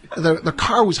tree, the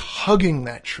car was hugging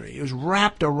that tree. It was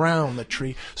wrapped around the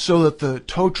tree so that the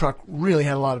tow truck really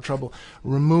had a lot of trouble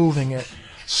removing it,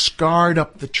 scarred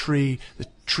up the tree. The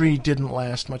tree didn't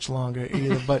last much longer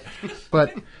either. But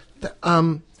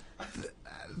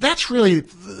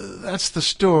that's the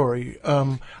story.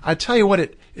 I tell you what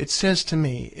it says to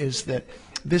me is that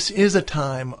this is a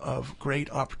time of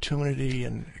great opportunity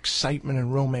and excitement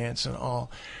and romance and all.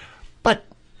 But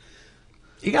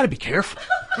you got to be careful.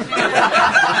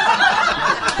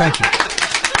 Thank you.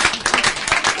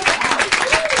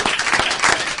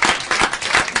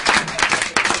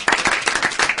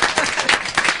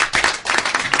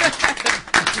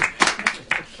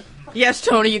 Yes,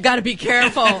 Tony, you got to be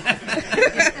careful.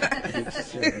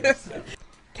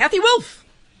 Kathy Wolf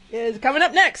is coming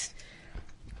up next.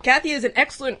 Kathy is an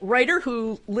excellent writer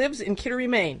who lives in Kittery,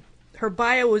 Maine. Her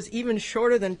bio was even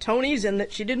shorter than Tony's, and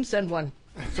that she didn't send one.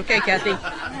 It's okay, Kathy.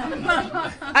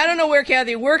 I don't know where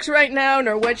Kathy works right now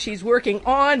nor what she's working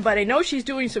on, but I know she's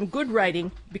doing some good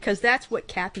writing because that's what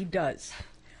Kathy does.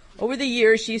 Over the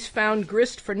years, she's found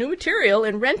grist for new material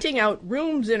and renting out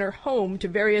rooms in her home to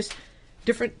various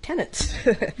different tenants.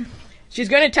 She's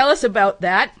going to tell us about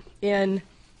that in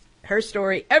her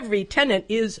story, Every Tenant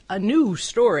is a New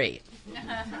Story.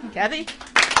 Kathy?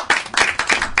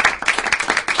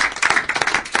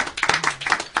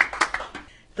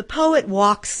 The poet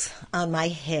walks on my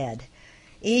head.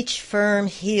 Each firm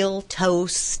heel-toe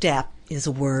step is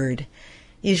a word,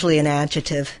 usually an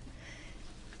adjective.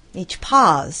 Each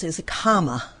pause is a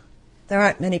comma. There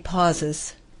aren't many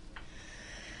pauses.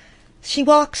 She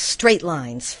walks straight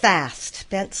lines, fast,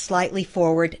 bent slightly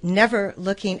forward, never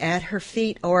looking at her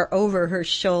feet or over her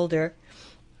shoulder,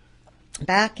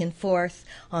 back and forth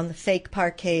on the fake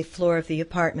parquet floor of the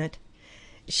apartment.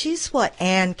 She's what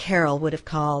Anne Carroll would have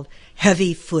called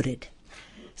heavy-footed.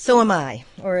 So am I,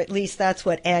 or at least that's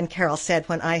what Anne Carroll said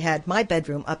when I had my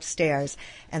bedroom upstairs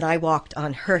and I walked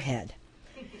on her head.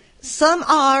 Some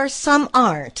are, some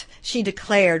aren't, she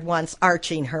declared once,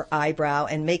 arching her eyebrow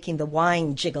and making the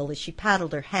wine jiggle as she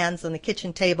paddled her hands on the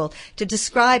kitchen table to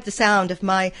describe the sound of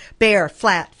my bare,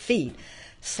 flat feet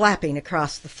slapping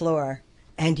across the floor.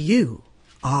 And you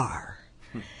are.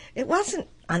 It wasn't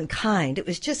unkind. It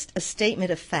was just a statement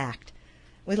of fact.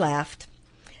 We laughed.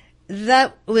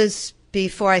 That was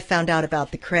before I found out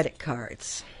about the credit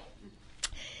cards.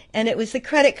 And it was the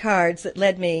credit cards that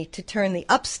led me to turn the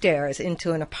upstairs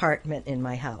into an apartment in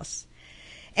my house.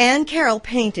 Anne Carroll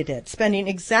painted it, spending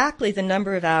exactly the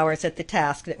number of hours at the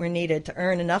task that were needed to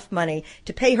earn enough money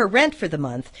to pay her rent for the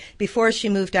month before she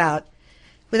moved out,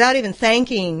 without even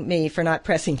thanking me for not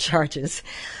pressing charges,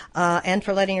 and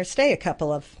for letting her stay a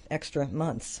couple of extra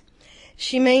months.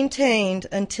 She maintained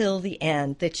until the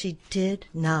end that she did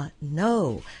not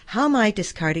know how my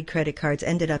discarded credit cards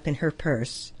ended up in her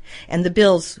purse, and the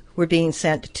bills were being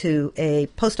sent to a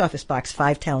post office box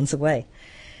 5 towns away.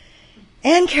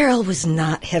 Anne Carroll was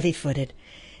not heavy-footed.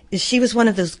 She was one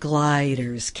of those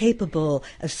gliders capable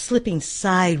of slipping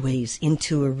sideways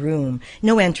into a room.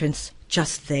 No entrance,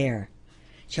 just there.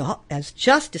 She was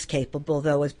just as capable,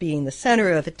 though, as being the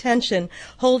center of attention,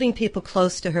 holding people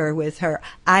close to her with her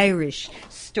Irish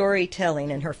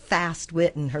storytelling and her fast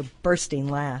wit and her bursting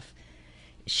laugh.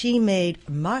 She made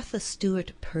Martha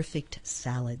Stewart perfect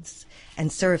salads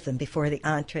and served them before the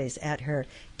entrees at her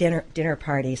dinner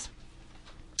parties.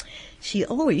 She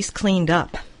always cleaned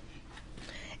up.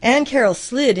 Anne Carroll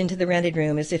slid into the rented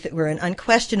room as if it were an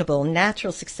unquestionable,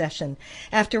 natural succession.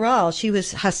 After all, she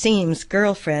was Hasim's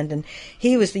girlfriend, and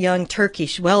he was the young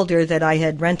Turkish welder that I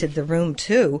had rented the room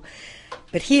to.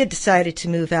 But he had decided to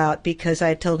move out because I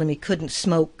had told him he couldn't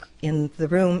smoke in the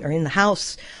room or in the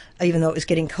house, even though it was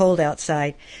getting cold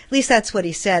outside. At least that's what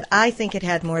he said. I think it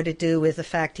had more to do with the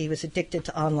fact he was addicted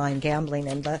to online gambling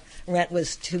and the rent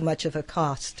was too much of a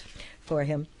cost for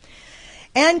him.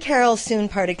 Anne Carroll soon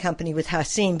parted company with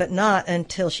Hasim, but not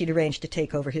until she'd arranged to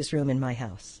take over his room in my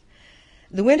house.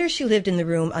 The winter she lived in the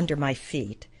room under my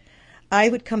feet. I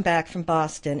would come back from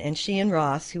Boston, and she and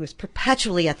Ross, who was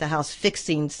perpetually at the house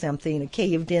fixing something, a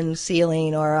caved-in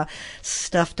ceiling or a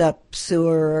stuffed-up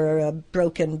sewer or a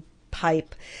broken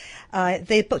pipe,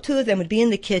 two of them would be in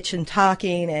the kitchen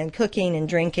talking and cooking and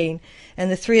drinking,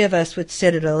 and the three of us would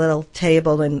sit at a little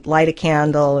table and light a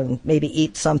candle and maybe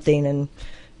eat something and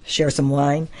share some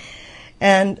wine.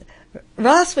 And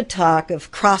Ross would talk of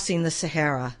crossing the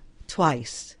Sahara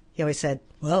twice. He always said,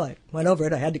 well, I went over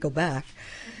it, I had to go back.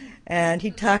 And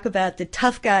he'd talk about the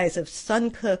tough guys of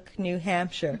Suncook, New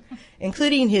Hampshire,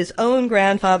 including his own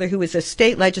grandfather, who was a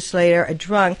state legislator, a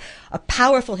drunk, a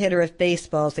powerful hitter of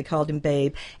baseballs, they called him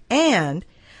Babe, and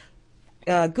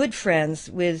good friends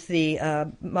with the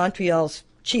Montreal's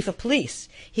chief of police.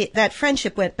 That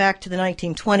friendship went back to the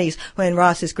 1920s when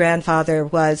Ross's grandfather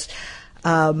was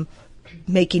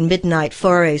making midnight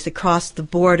forays across the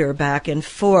border back and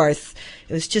forth.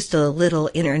 It was just a little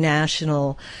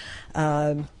international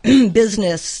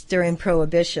business during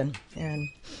Prohibition and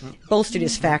bolstered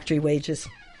his factory wages.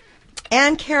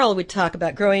 Anne Carroll would talk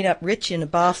about growing up rich in a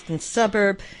Boston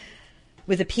suburb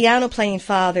with a piano-playing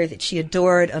father that she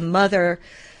adored, a mother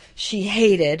she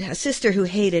hated, a sister who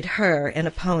hated her, and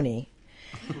a pony.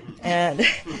 And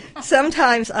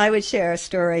sometimes I would share a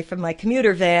story from my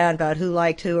commuter van about who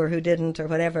liked who or who didn't or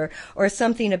whatever, or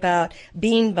something about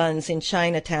bean buns in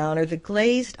Chinatown or the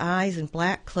glazed eyes and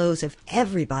black clothes of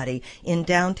everybody in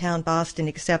downtown Boston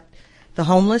except the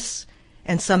homeless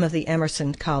and some of the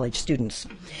Emerson College students.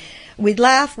 We'd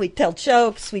laugh, we'd tell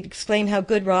jokes, we'd explain how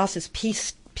good Ross's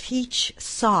peach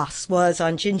sauce was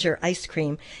on ginger ice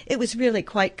cream. It was really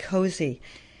quite cozy.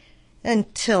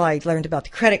 Until I learned about the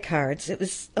credit cards. It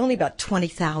was only about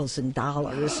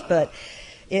 $20,000, but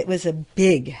it was a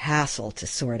big hassle to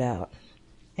sort out.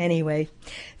 Anyway,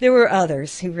 there were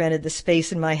others who rented the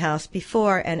space in my house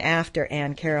before and after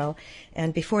Anne Carroll,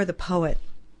 and before the poet.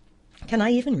 Can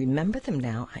I even remember them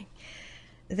now?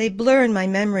 They blur in my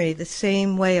memory the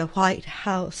same way a white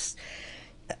house...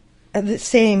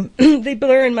 they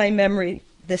blur in my memory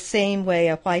the same way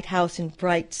a white house in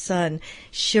bright sun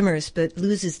shimmers but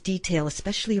loses detail,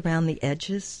 especially around the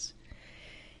edges.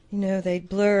 You know, they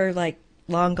blur like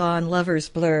long-gone lovers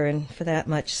blur, and for that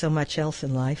much, so much else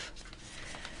in life.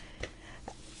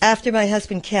 After my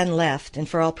husband Ken left, and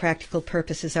for all practical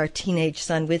purposes our teenage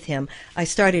son with him, I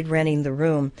started renting the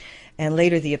room, and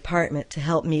later the apartment, to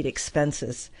help meet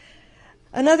expenses.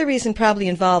 Another reason probably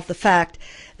involved the fact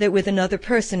that with another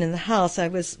person in the house, I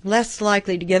was less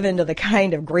likely to give in to the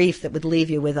kind of grief that would leave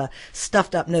you with a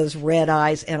stuffed-up nose, red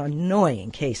eyes, and an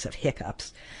annoying case of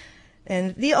hiccups.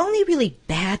 And the only really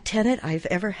bad tenant I've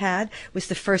ever had was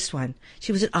the first one.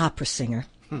 She was an opera singer.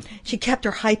 She kept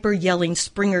her hyper-yelling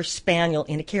Springer Spaniel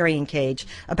in a carrying cage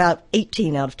about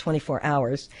 18 out of 24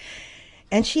 hours.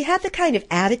 And she had the kind of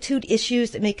attitude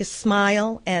issues that make us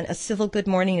smile, and a civil good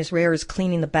morning as rare as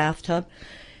cleaning the bathtub.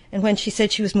 And when she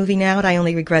said she was moving out, I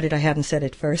only regretted I hadn't said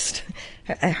it first.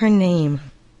 Her name,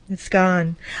 it's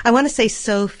gone. I want to say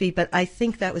Sophie, but I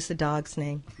think that was the dog's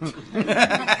name.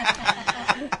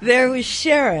 There was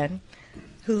Sharon,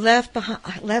 who left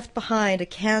behind a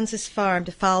Kansas farm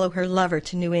to follow her lover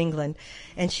to New England,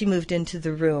 and she moved into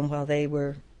the room while they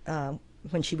were,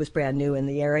 when she was brand new in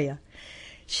the area.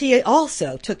 She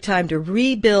also took time to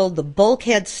rebuild the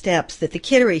bulkhead steps that the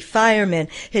Kittery firemen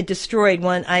had destroyed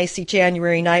one icy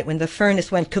January night when the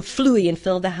furnace went kaflooey and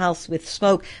filled the house with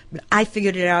smoke. But I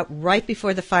figured it out right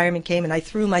before the firemen came, and I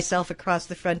threw myself across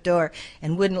the front door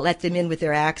and wouldn't let them in with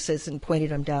their axes and pointed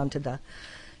them down to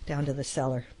the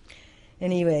cellar.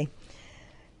 Anyway,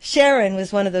 Sharon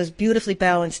was one of those beautifully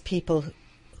balanced people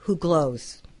who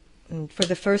glows. And for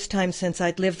the first time since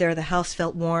I'd lived there, the house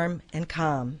felt warm and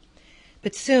calm.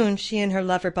 But soon she and her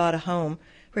lover bought a home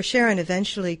where Sharon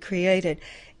eventually created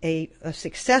a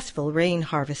successful rain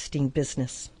harvesting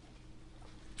business.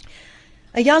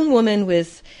 A young woman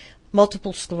with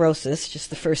multiple sclerosis, just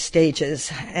the first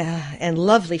stages, and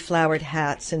lovely flowered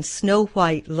hats and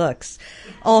snow-white looks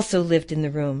also lived in the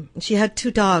room. She had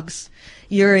 2 dogs,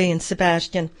 Yuri and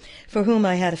Sebastian, for whom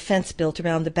I had a fence built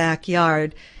around the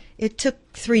backyard. It took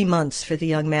 3 months for the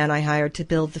young man I hired to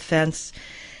build the fence,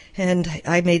 and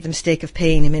I made the mistake of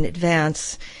paying him in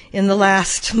advance. In the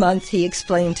last month, he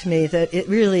explained to me that it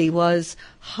really was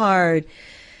hard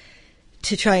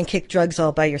to try and kick drugs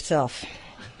all by yourself.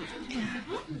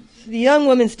 The young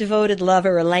woman's devoted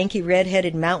lover, a lanky,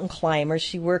 red-headed mountain climber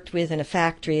she worked with in a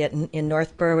factory in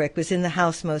North Berwick, was in the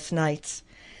house most nights.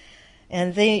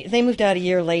 And they moved out a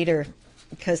year later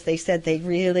because they said they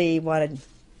really wanted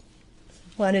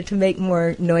to make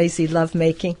more noisy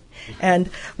lovemaking. And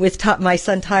with my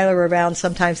son Tyler around,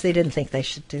 sometimes they didn't think they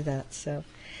should do that. So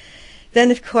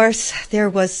then, of course, there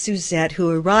was Suzette, who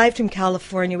arrived from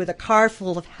California with a car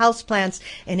full of houseplants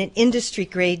and an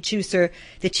industry-grade juicer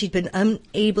that she'd been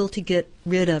unable to get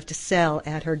rid of to sell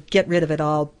at her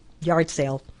get-rid-of-it-all yard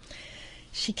sale.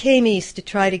 She came east to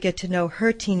try to get to know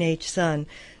her teenage son,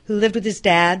 who lived with his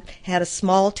dad, had a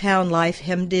small-town life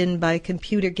hemmed in by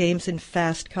computer games and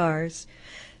fast cars.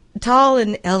 Tall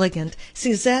and elegant,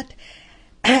 Suzette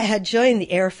had joined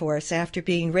the Air Force after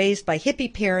being raised by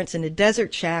hippie parents in a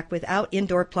desert shack without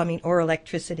indoor plumbing or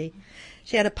electricity.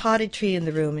 She had a potted tree in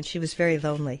the room, and she was very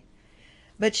lonely.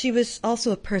 But she was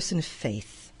also a person of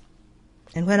faith.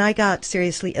 And when I got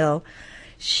seriously ill,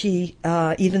 she,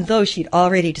 even though she'd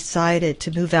already decided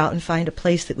to move out and find a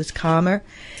place that was calmer,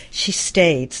 she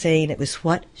stayed, saying it was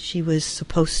what she was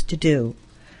supposed to do.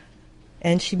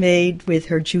 And she made, with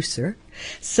her juicer,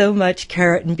 so much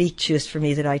carrot and beet juice for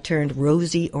me that I turned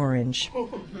rosy orange.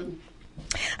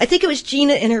 I think it was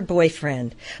Gina and her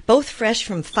boyfriend, both fresh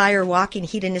from fire-walking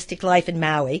hedonistic life in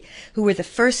Maui, who were the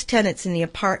first tenants in the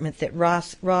apartment that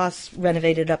Ross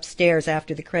renovated upstairs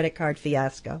after the credit card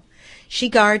fiasco. She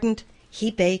gardened, he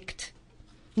baked.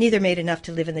 Neither made enough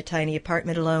to live in the tiny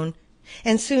apartment alone.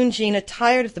 And soon Gina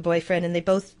tired of the boyfriend, and they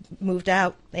both moved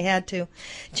out. They had to.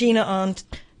 Gina on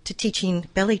to teaching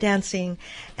belly dancing,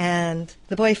 and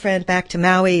the boyfriend back to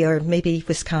Maui or maybe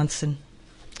Wisconsin.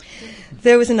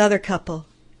 There was another couple,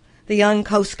 the young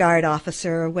Coast Guard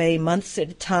officer away months at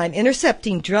a time,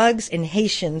 intercepting drugs and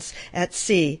Haitians at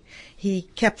sea. He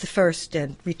kept the first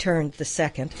and returned the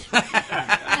second.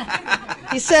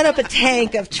 He set up a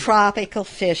tank of tropical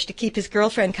fish to keep his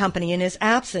girlfriend company in his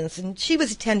absence, and she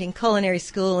was attending culinary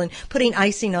school and putting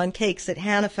icing on cakes at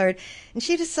Hannaford, and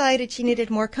she decided she needed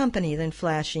more company than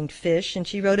flashing fish, and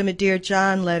she wrote him a Dear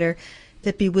John letter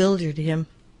that bewildered him.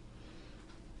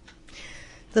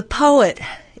 The poet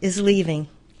is leaving.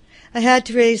 I had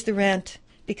to raise the rent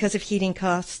because of heating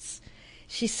costs.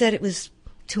 She said it was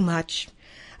too much.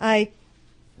 I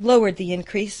lowered the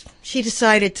increase. She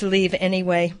decided to leave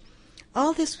anyway.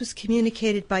 All this was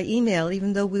communicated by email,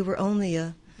 even though we were only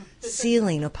a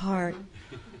ceiling apart.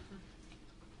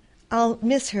 I'll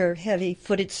miss her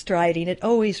heavy-footed striding. It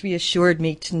always reassured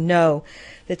me to know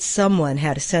that someone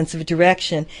had a sense of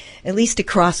direction, at least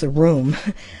across a room.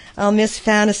 I'll miss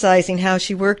fantasizing how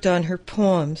she worked on her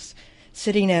poems,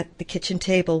 sitting at the kitchen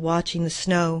table watching the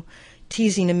snow,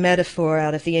 teasing a metaphor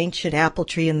out of the ancient apple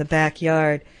tree in the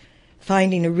backyard,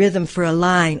 finding a rhythm for a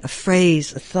line, a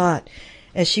phrase, a thought,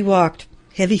 as she walked,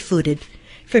 heavy-footed,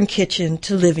 from kitchen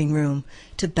to living room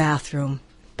to bathroom,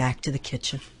 back to the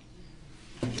kitchen.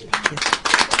 Thank you.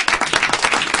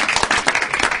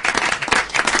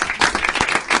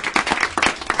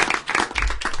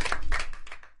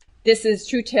 This is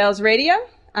True Tales Radio.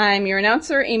 I'm your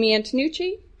announcer, Amy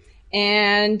Antonucci,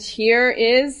 and here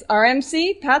is our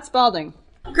MC, Pat Spalding.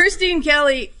 Christine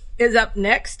Kelly is up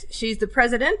next. She's the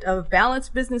president of Balance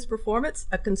Business Performance,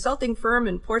 a consulting firm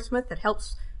in Portsmouth that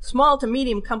helps small to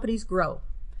medium companies grow.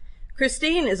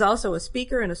 Christine is also a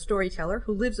speaker and a storyteller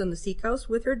who lives on the seacoast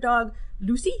with her dog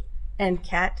Lucy and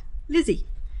cat Lizzie.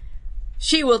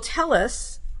 She will tell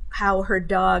us how her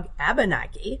dog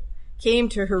Abenaki came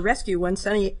to her rescue one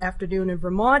sunny afternoon in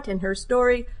Vermont and her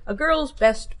story, A Girl's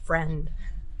Best Friend.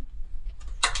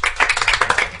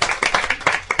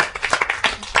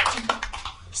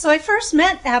 So I first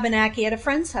met Abenaki at a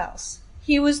friend's house.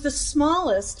 He was the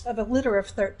smallest of a litter of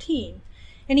 13,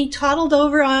 and he toddled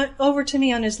over to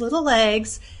me on his little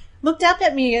legs, looked up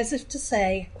at me as if to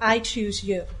say, I choose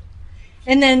you.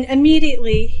 And then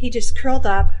immediately he just curled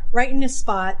up right in his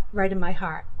spot, right in my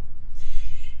heart.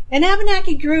 And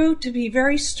Abenaki grew to be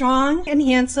very strong and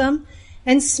handsome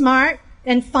and smart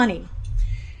and funny.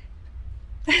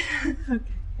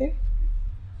 Okay.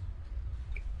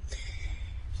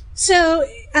 So,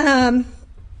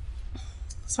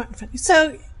 smart and funny.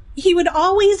 So he would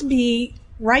always be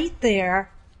right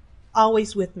there,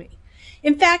 always with me.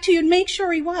 In fact, he would make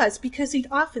sure he was, because he'd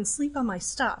often sleep on my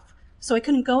stuff, so I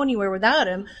couldn't go anywhere without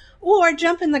him, or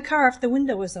jump in the car if the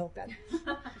window was open.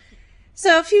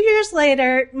 So a few years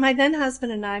later, my then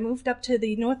husband and I moved up to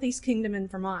the Northeast Kingdom in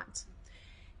Vermont.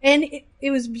 And it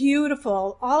was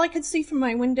beautiful. All I could see from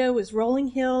my window was rolling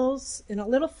hills and a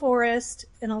little forest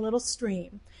and a little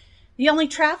stream. The only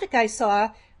traffic I saw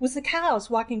was the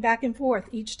cows walking back and forth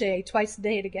each day, twice a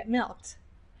day, to get milked.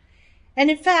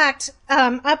 And in fact,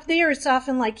 up there it's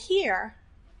often like here,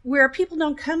 where people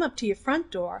don't come up to your front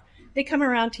door. They come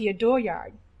around to your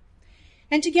dooryard.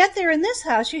 And to get there in this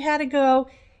house, you had to go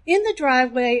in the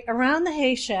driveway, around the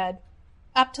hay shed,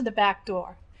 up to the back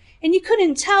door. And you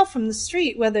couldn't tell from the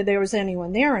street whether there was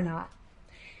anyone there or not.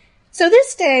 So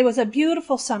this day was a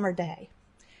beautiful summer day.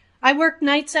 I worked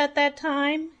nights at that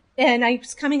time, and I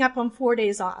was coming up on 4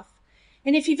 days off.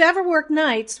 And if you've ever worked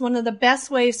nights, one of the best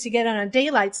ways to get on a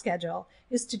daylight schedule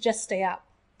is to just stay up.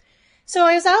 So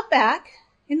I was out back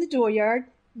in the dooryard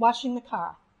washing the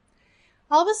car.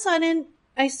 All of a sudden,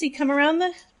 I see come around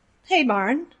the hay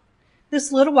barn this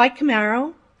little white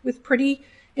Camaro with pretty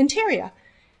interior.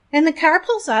 And the car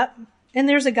pulls up, and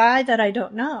there's a guy that I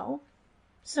don't know.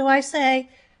 So I say,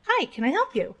 "Hi, can I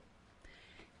help you?"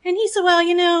 And he said,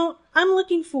 "Well, I'm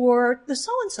looking for the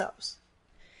so-and-sos."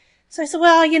 So I said,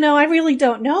 "Well, I really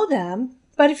don't know them,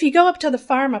 but if you go up to the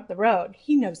farm up the road,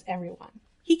 he knows everyone.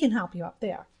 He can help you up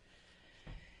there."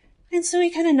 And so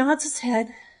he kind of nods his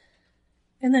head,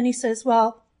 and then he says,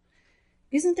 "Well,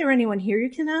 isn't there anyone here you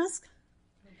can ask?"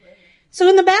 So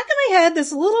in the back of my head,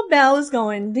 this little bell is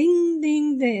going ding,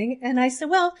 ding, ding. And I said,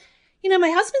 "Well, my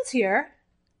husband's here,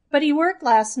 but he worked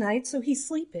last night, so he's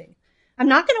sleeping. I'm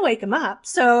not going to wake him up.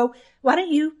 So why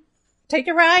don't you take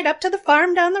a ride up to the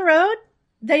farm down the road?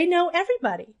 They know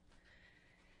everybody."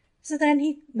 So then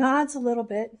he nods a little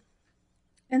bit.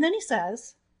 And then he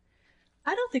says,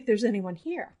 "I don't think there's anyone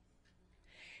here."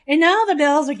 And now the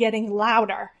bells are getting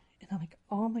louder. And I'm like,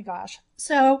 oh my gosh.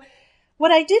 So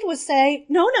what I did was say,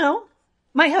 no.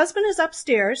 My husband is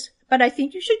upstairs, but I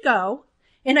think you should go,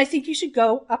 and I think you should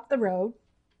go up the road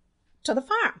to the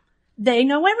farm. They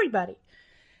know everybody.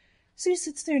 So he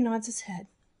sits there and nods his head.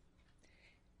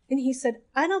 And he said,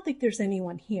 "I don't think there's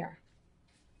anyone here."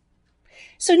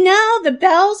 So now the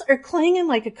bells are clanging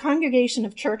like a congregation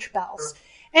of church bells,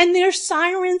 and there's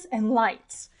sirens and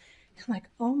lights. I'm like,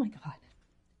 oh my God.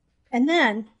 And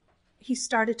then he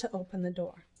started to open the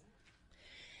door.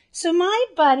 So my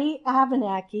buddy,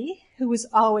 Abenaki, who was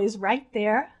always right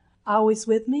there, always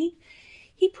with me,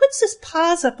 he puts his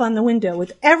paws up on the window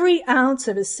with every ounce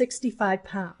of his 65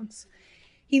 pounds.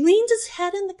 He leans his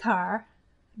head in the car,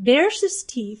 bares his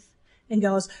teeth, and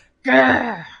goes,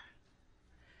 "Grr."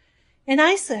 And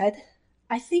I said,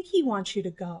 "I think he wants you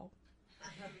to go."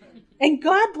 And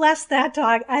God bless that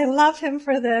dog. I love him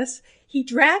for this. He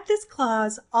dragged his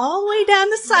claws all the way down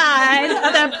the side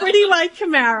of that pretty white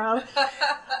Camaro.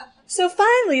 So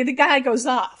finally, the guy goes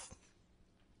off.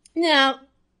 Now,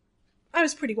 I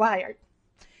was pretty wired.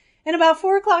 And about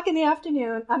 4 o'clock in the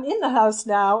afternoon, I'm in the house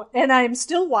now, and I am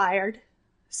still wired,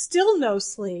 still no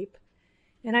sleep,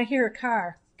 and I hear a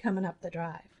car coming up the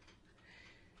drive.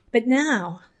 But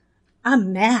now,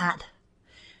 I'm mad.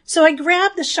 So I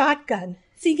grab the shotgun,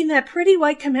 thinking that pretty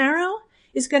white Camaro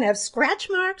is going to have scratch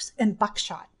marks and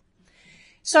buckshot.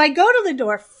 So I go to the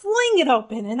door, fling it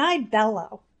open, and I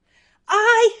bellow.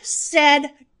 I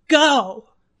said,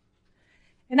 "Go!"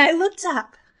 And I looked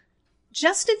up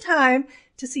just in time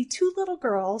to see 2 little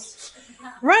girls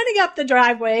running up the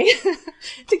driveway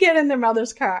to get in their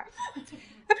mother's car.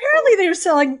 Apparently they were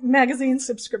selling magazine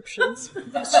subscriptions. So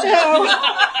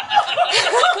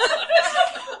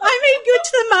I made good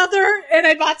to the mother, and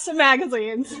I bought some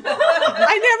magazines.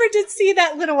 I never did see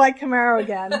that little white Camaro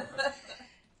again.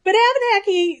 But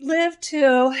Abenaki lived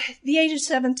to the age of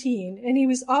 17, and he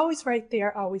was always right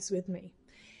there, always with me.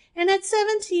 And at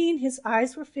 17, his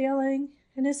eyes were failing,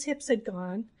 and his hips had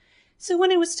gone. So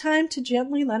when it was time to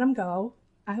gently let him go,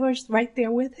 I was right there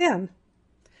with him,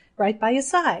 right by his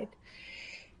side.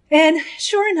 And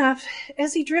sure enough,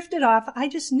 as he drifted off, I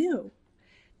just knew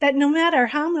that no matter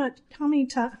how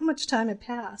much time had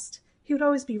passed, he would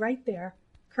always be right there,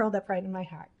 curled up right in my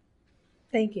heart.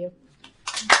 Thank you.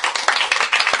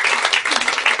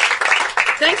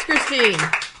 Thanks, Christine.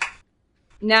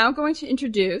 Now going to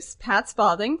introduce Pat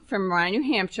Spalding from Rye, New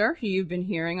Hampshire, who you've been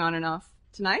hearing on and off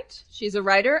tonight. She's a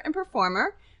writer and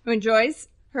performer who enjoys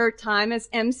her time as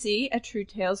MC at True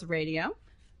Tales Radio.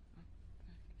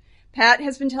 Pat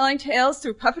has been telling tales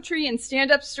through puppetry and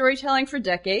stand-up storytelling for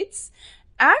decades,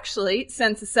 actually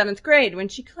since the 7th grade, when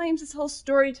she claims this whole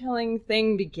storytelling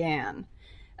thing began.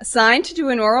 Assigned to do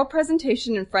an oral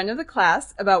presentation in front of the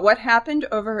class about what happened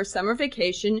over her summer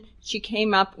vacation, she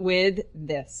came up with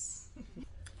this.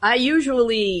 I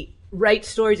usually write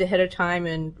stories ahead of time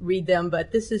and read them,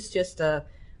 but this is just a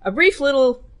brief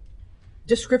little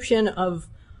description of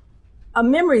a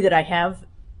memory that I have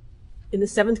in the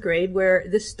 7th grade where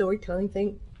this storytelling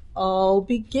thing all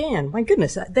began. My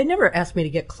goodness, they never asked me to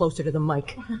get closer to the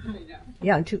mic.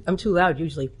 Yeah, I'm too loud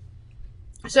usually.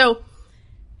 So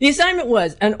the assignment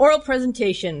was an oral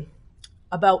presentation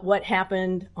about what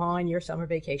happened on your summer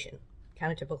vacation.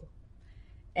 Kind of typical.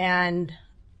 And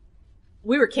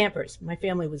we were campers. My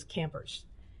family was campers.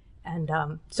 And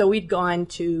so we'd gone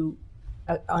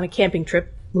on a camping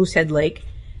trip, Moosehead Lake,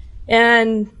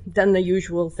 and done the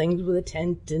usual things with a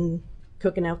tent and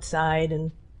cooking outside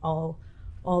and all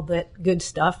that good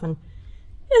stuff. And,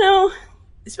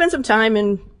 spend some time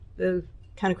in the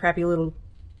kind of crappy little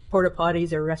porta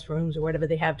potties or restrooms or whatever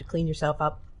they have to clean yourself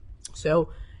up. So,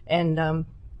 and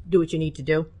do what you need to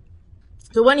do.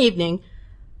 So one evening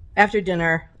after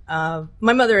dinner, my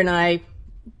mother and I,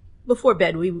 before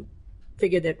bed, we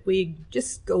figured that we'd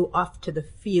just go off to the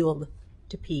field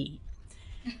to pee.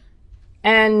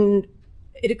 And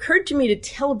it occurred to me to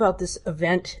tell about this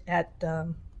event at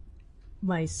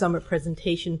my summer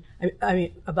presentation, I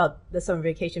mean, about the summer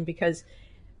vacation, because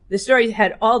the story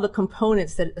had all the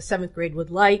components that a 7th grade would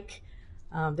like.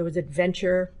 There was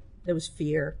adventure, there was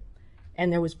fear,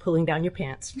 and there was pulling down your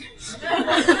pants.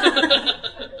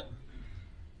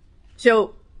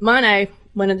 So Ma and I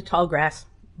went in the tall grass.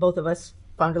 Both of us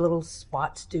found a little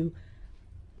spots to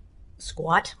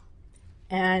squat,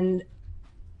 and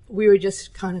we were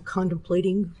just kind of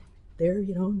contemplating there,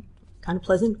 kind of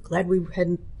pleasant. Glad we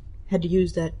hadn't had to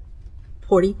use that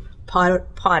potty,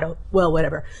 well,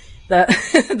 whatever,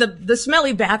 the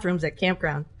smelly bathrooms at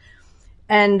campground.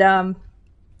 And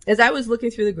as I was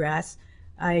looking through the grass,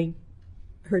 I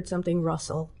heard something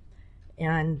rustle,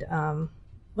 and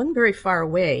wasn't very far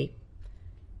away.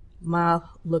 Ma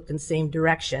looked in the same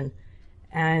direction,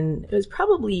 and it was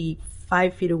probably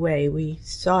 5 feet away. We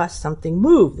saw something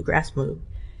move, the grass moved.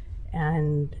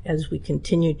 And as we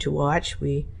continued to watch,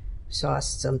 we saw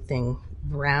something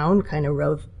brown kind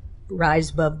of rise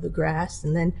above the grass,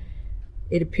 and then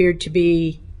it appeared to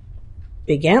be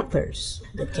big antlers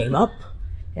that came up,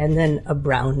 and then a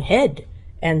brown head,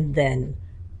 and then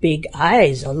big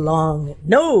eyes, a long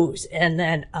nose, and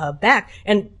then a back.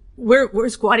 And we're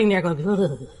squatting there going,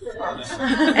 ugh.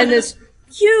 And this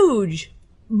huge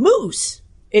moose,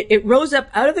 it rose up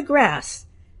out of the grass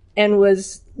and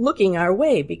was looking our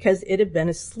way because it had been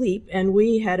asleep and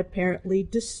we had apparently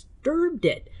disturbed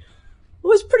it. It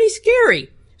was pretty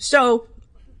scary. So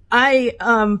I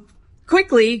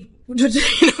quickly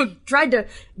tried to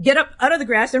get up out of the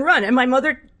grass and run, and my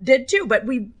mother did too, but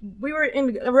we were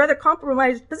in a rather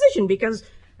compromised position because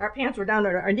our pants were down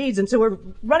at our knees, and so we're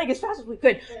running as fast as we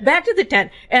could back to the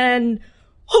tent and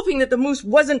hoping that the moose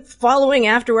wasn't following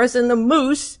after us. And the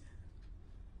moose,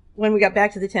 when we got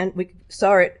back to the tent, we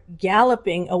saw it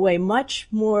galloping away much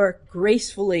more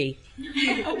gracefully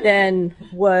than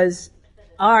was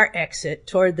our exit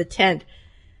toward the tent.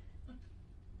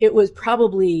 It was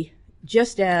probably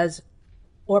just as,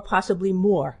 or possibly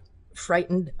more,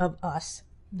 frightened of us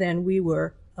than we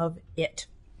were of it.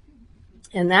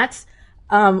 And that's,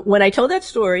 when I told that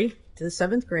story to the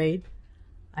 7th grade,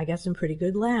 I got some pretty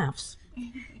good laughs.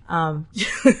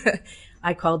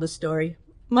 I called the story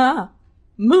Ma,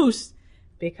 Moose,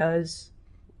 because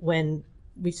when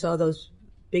we saw those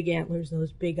big antlers and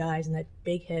those big eyes and that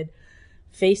big head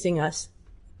facing us,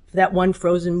 for that one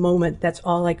frozen moment, that's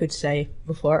all I could say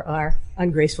before our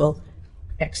ungraceful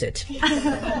exit.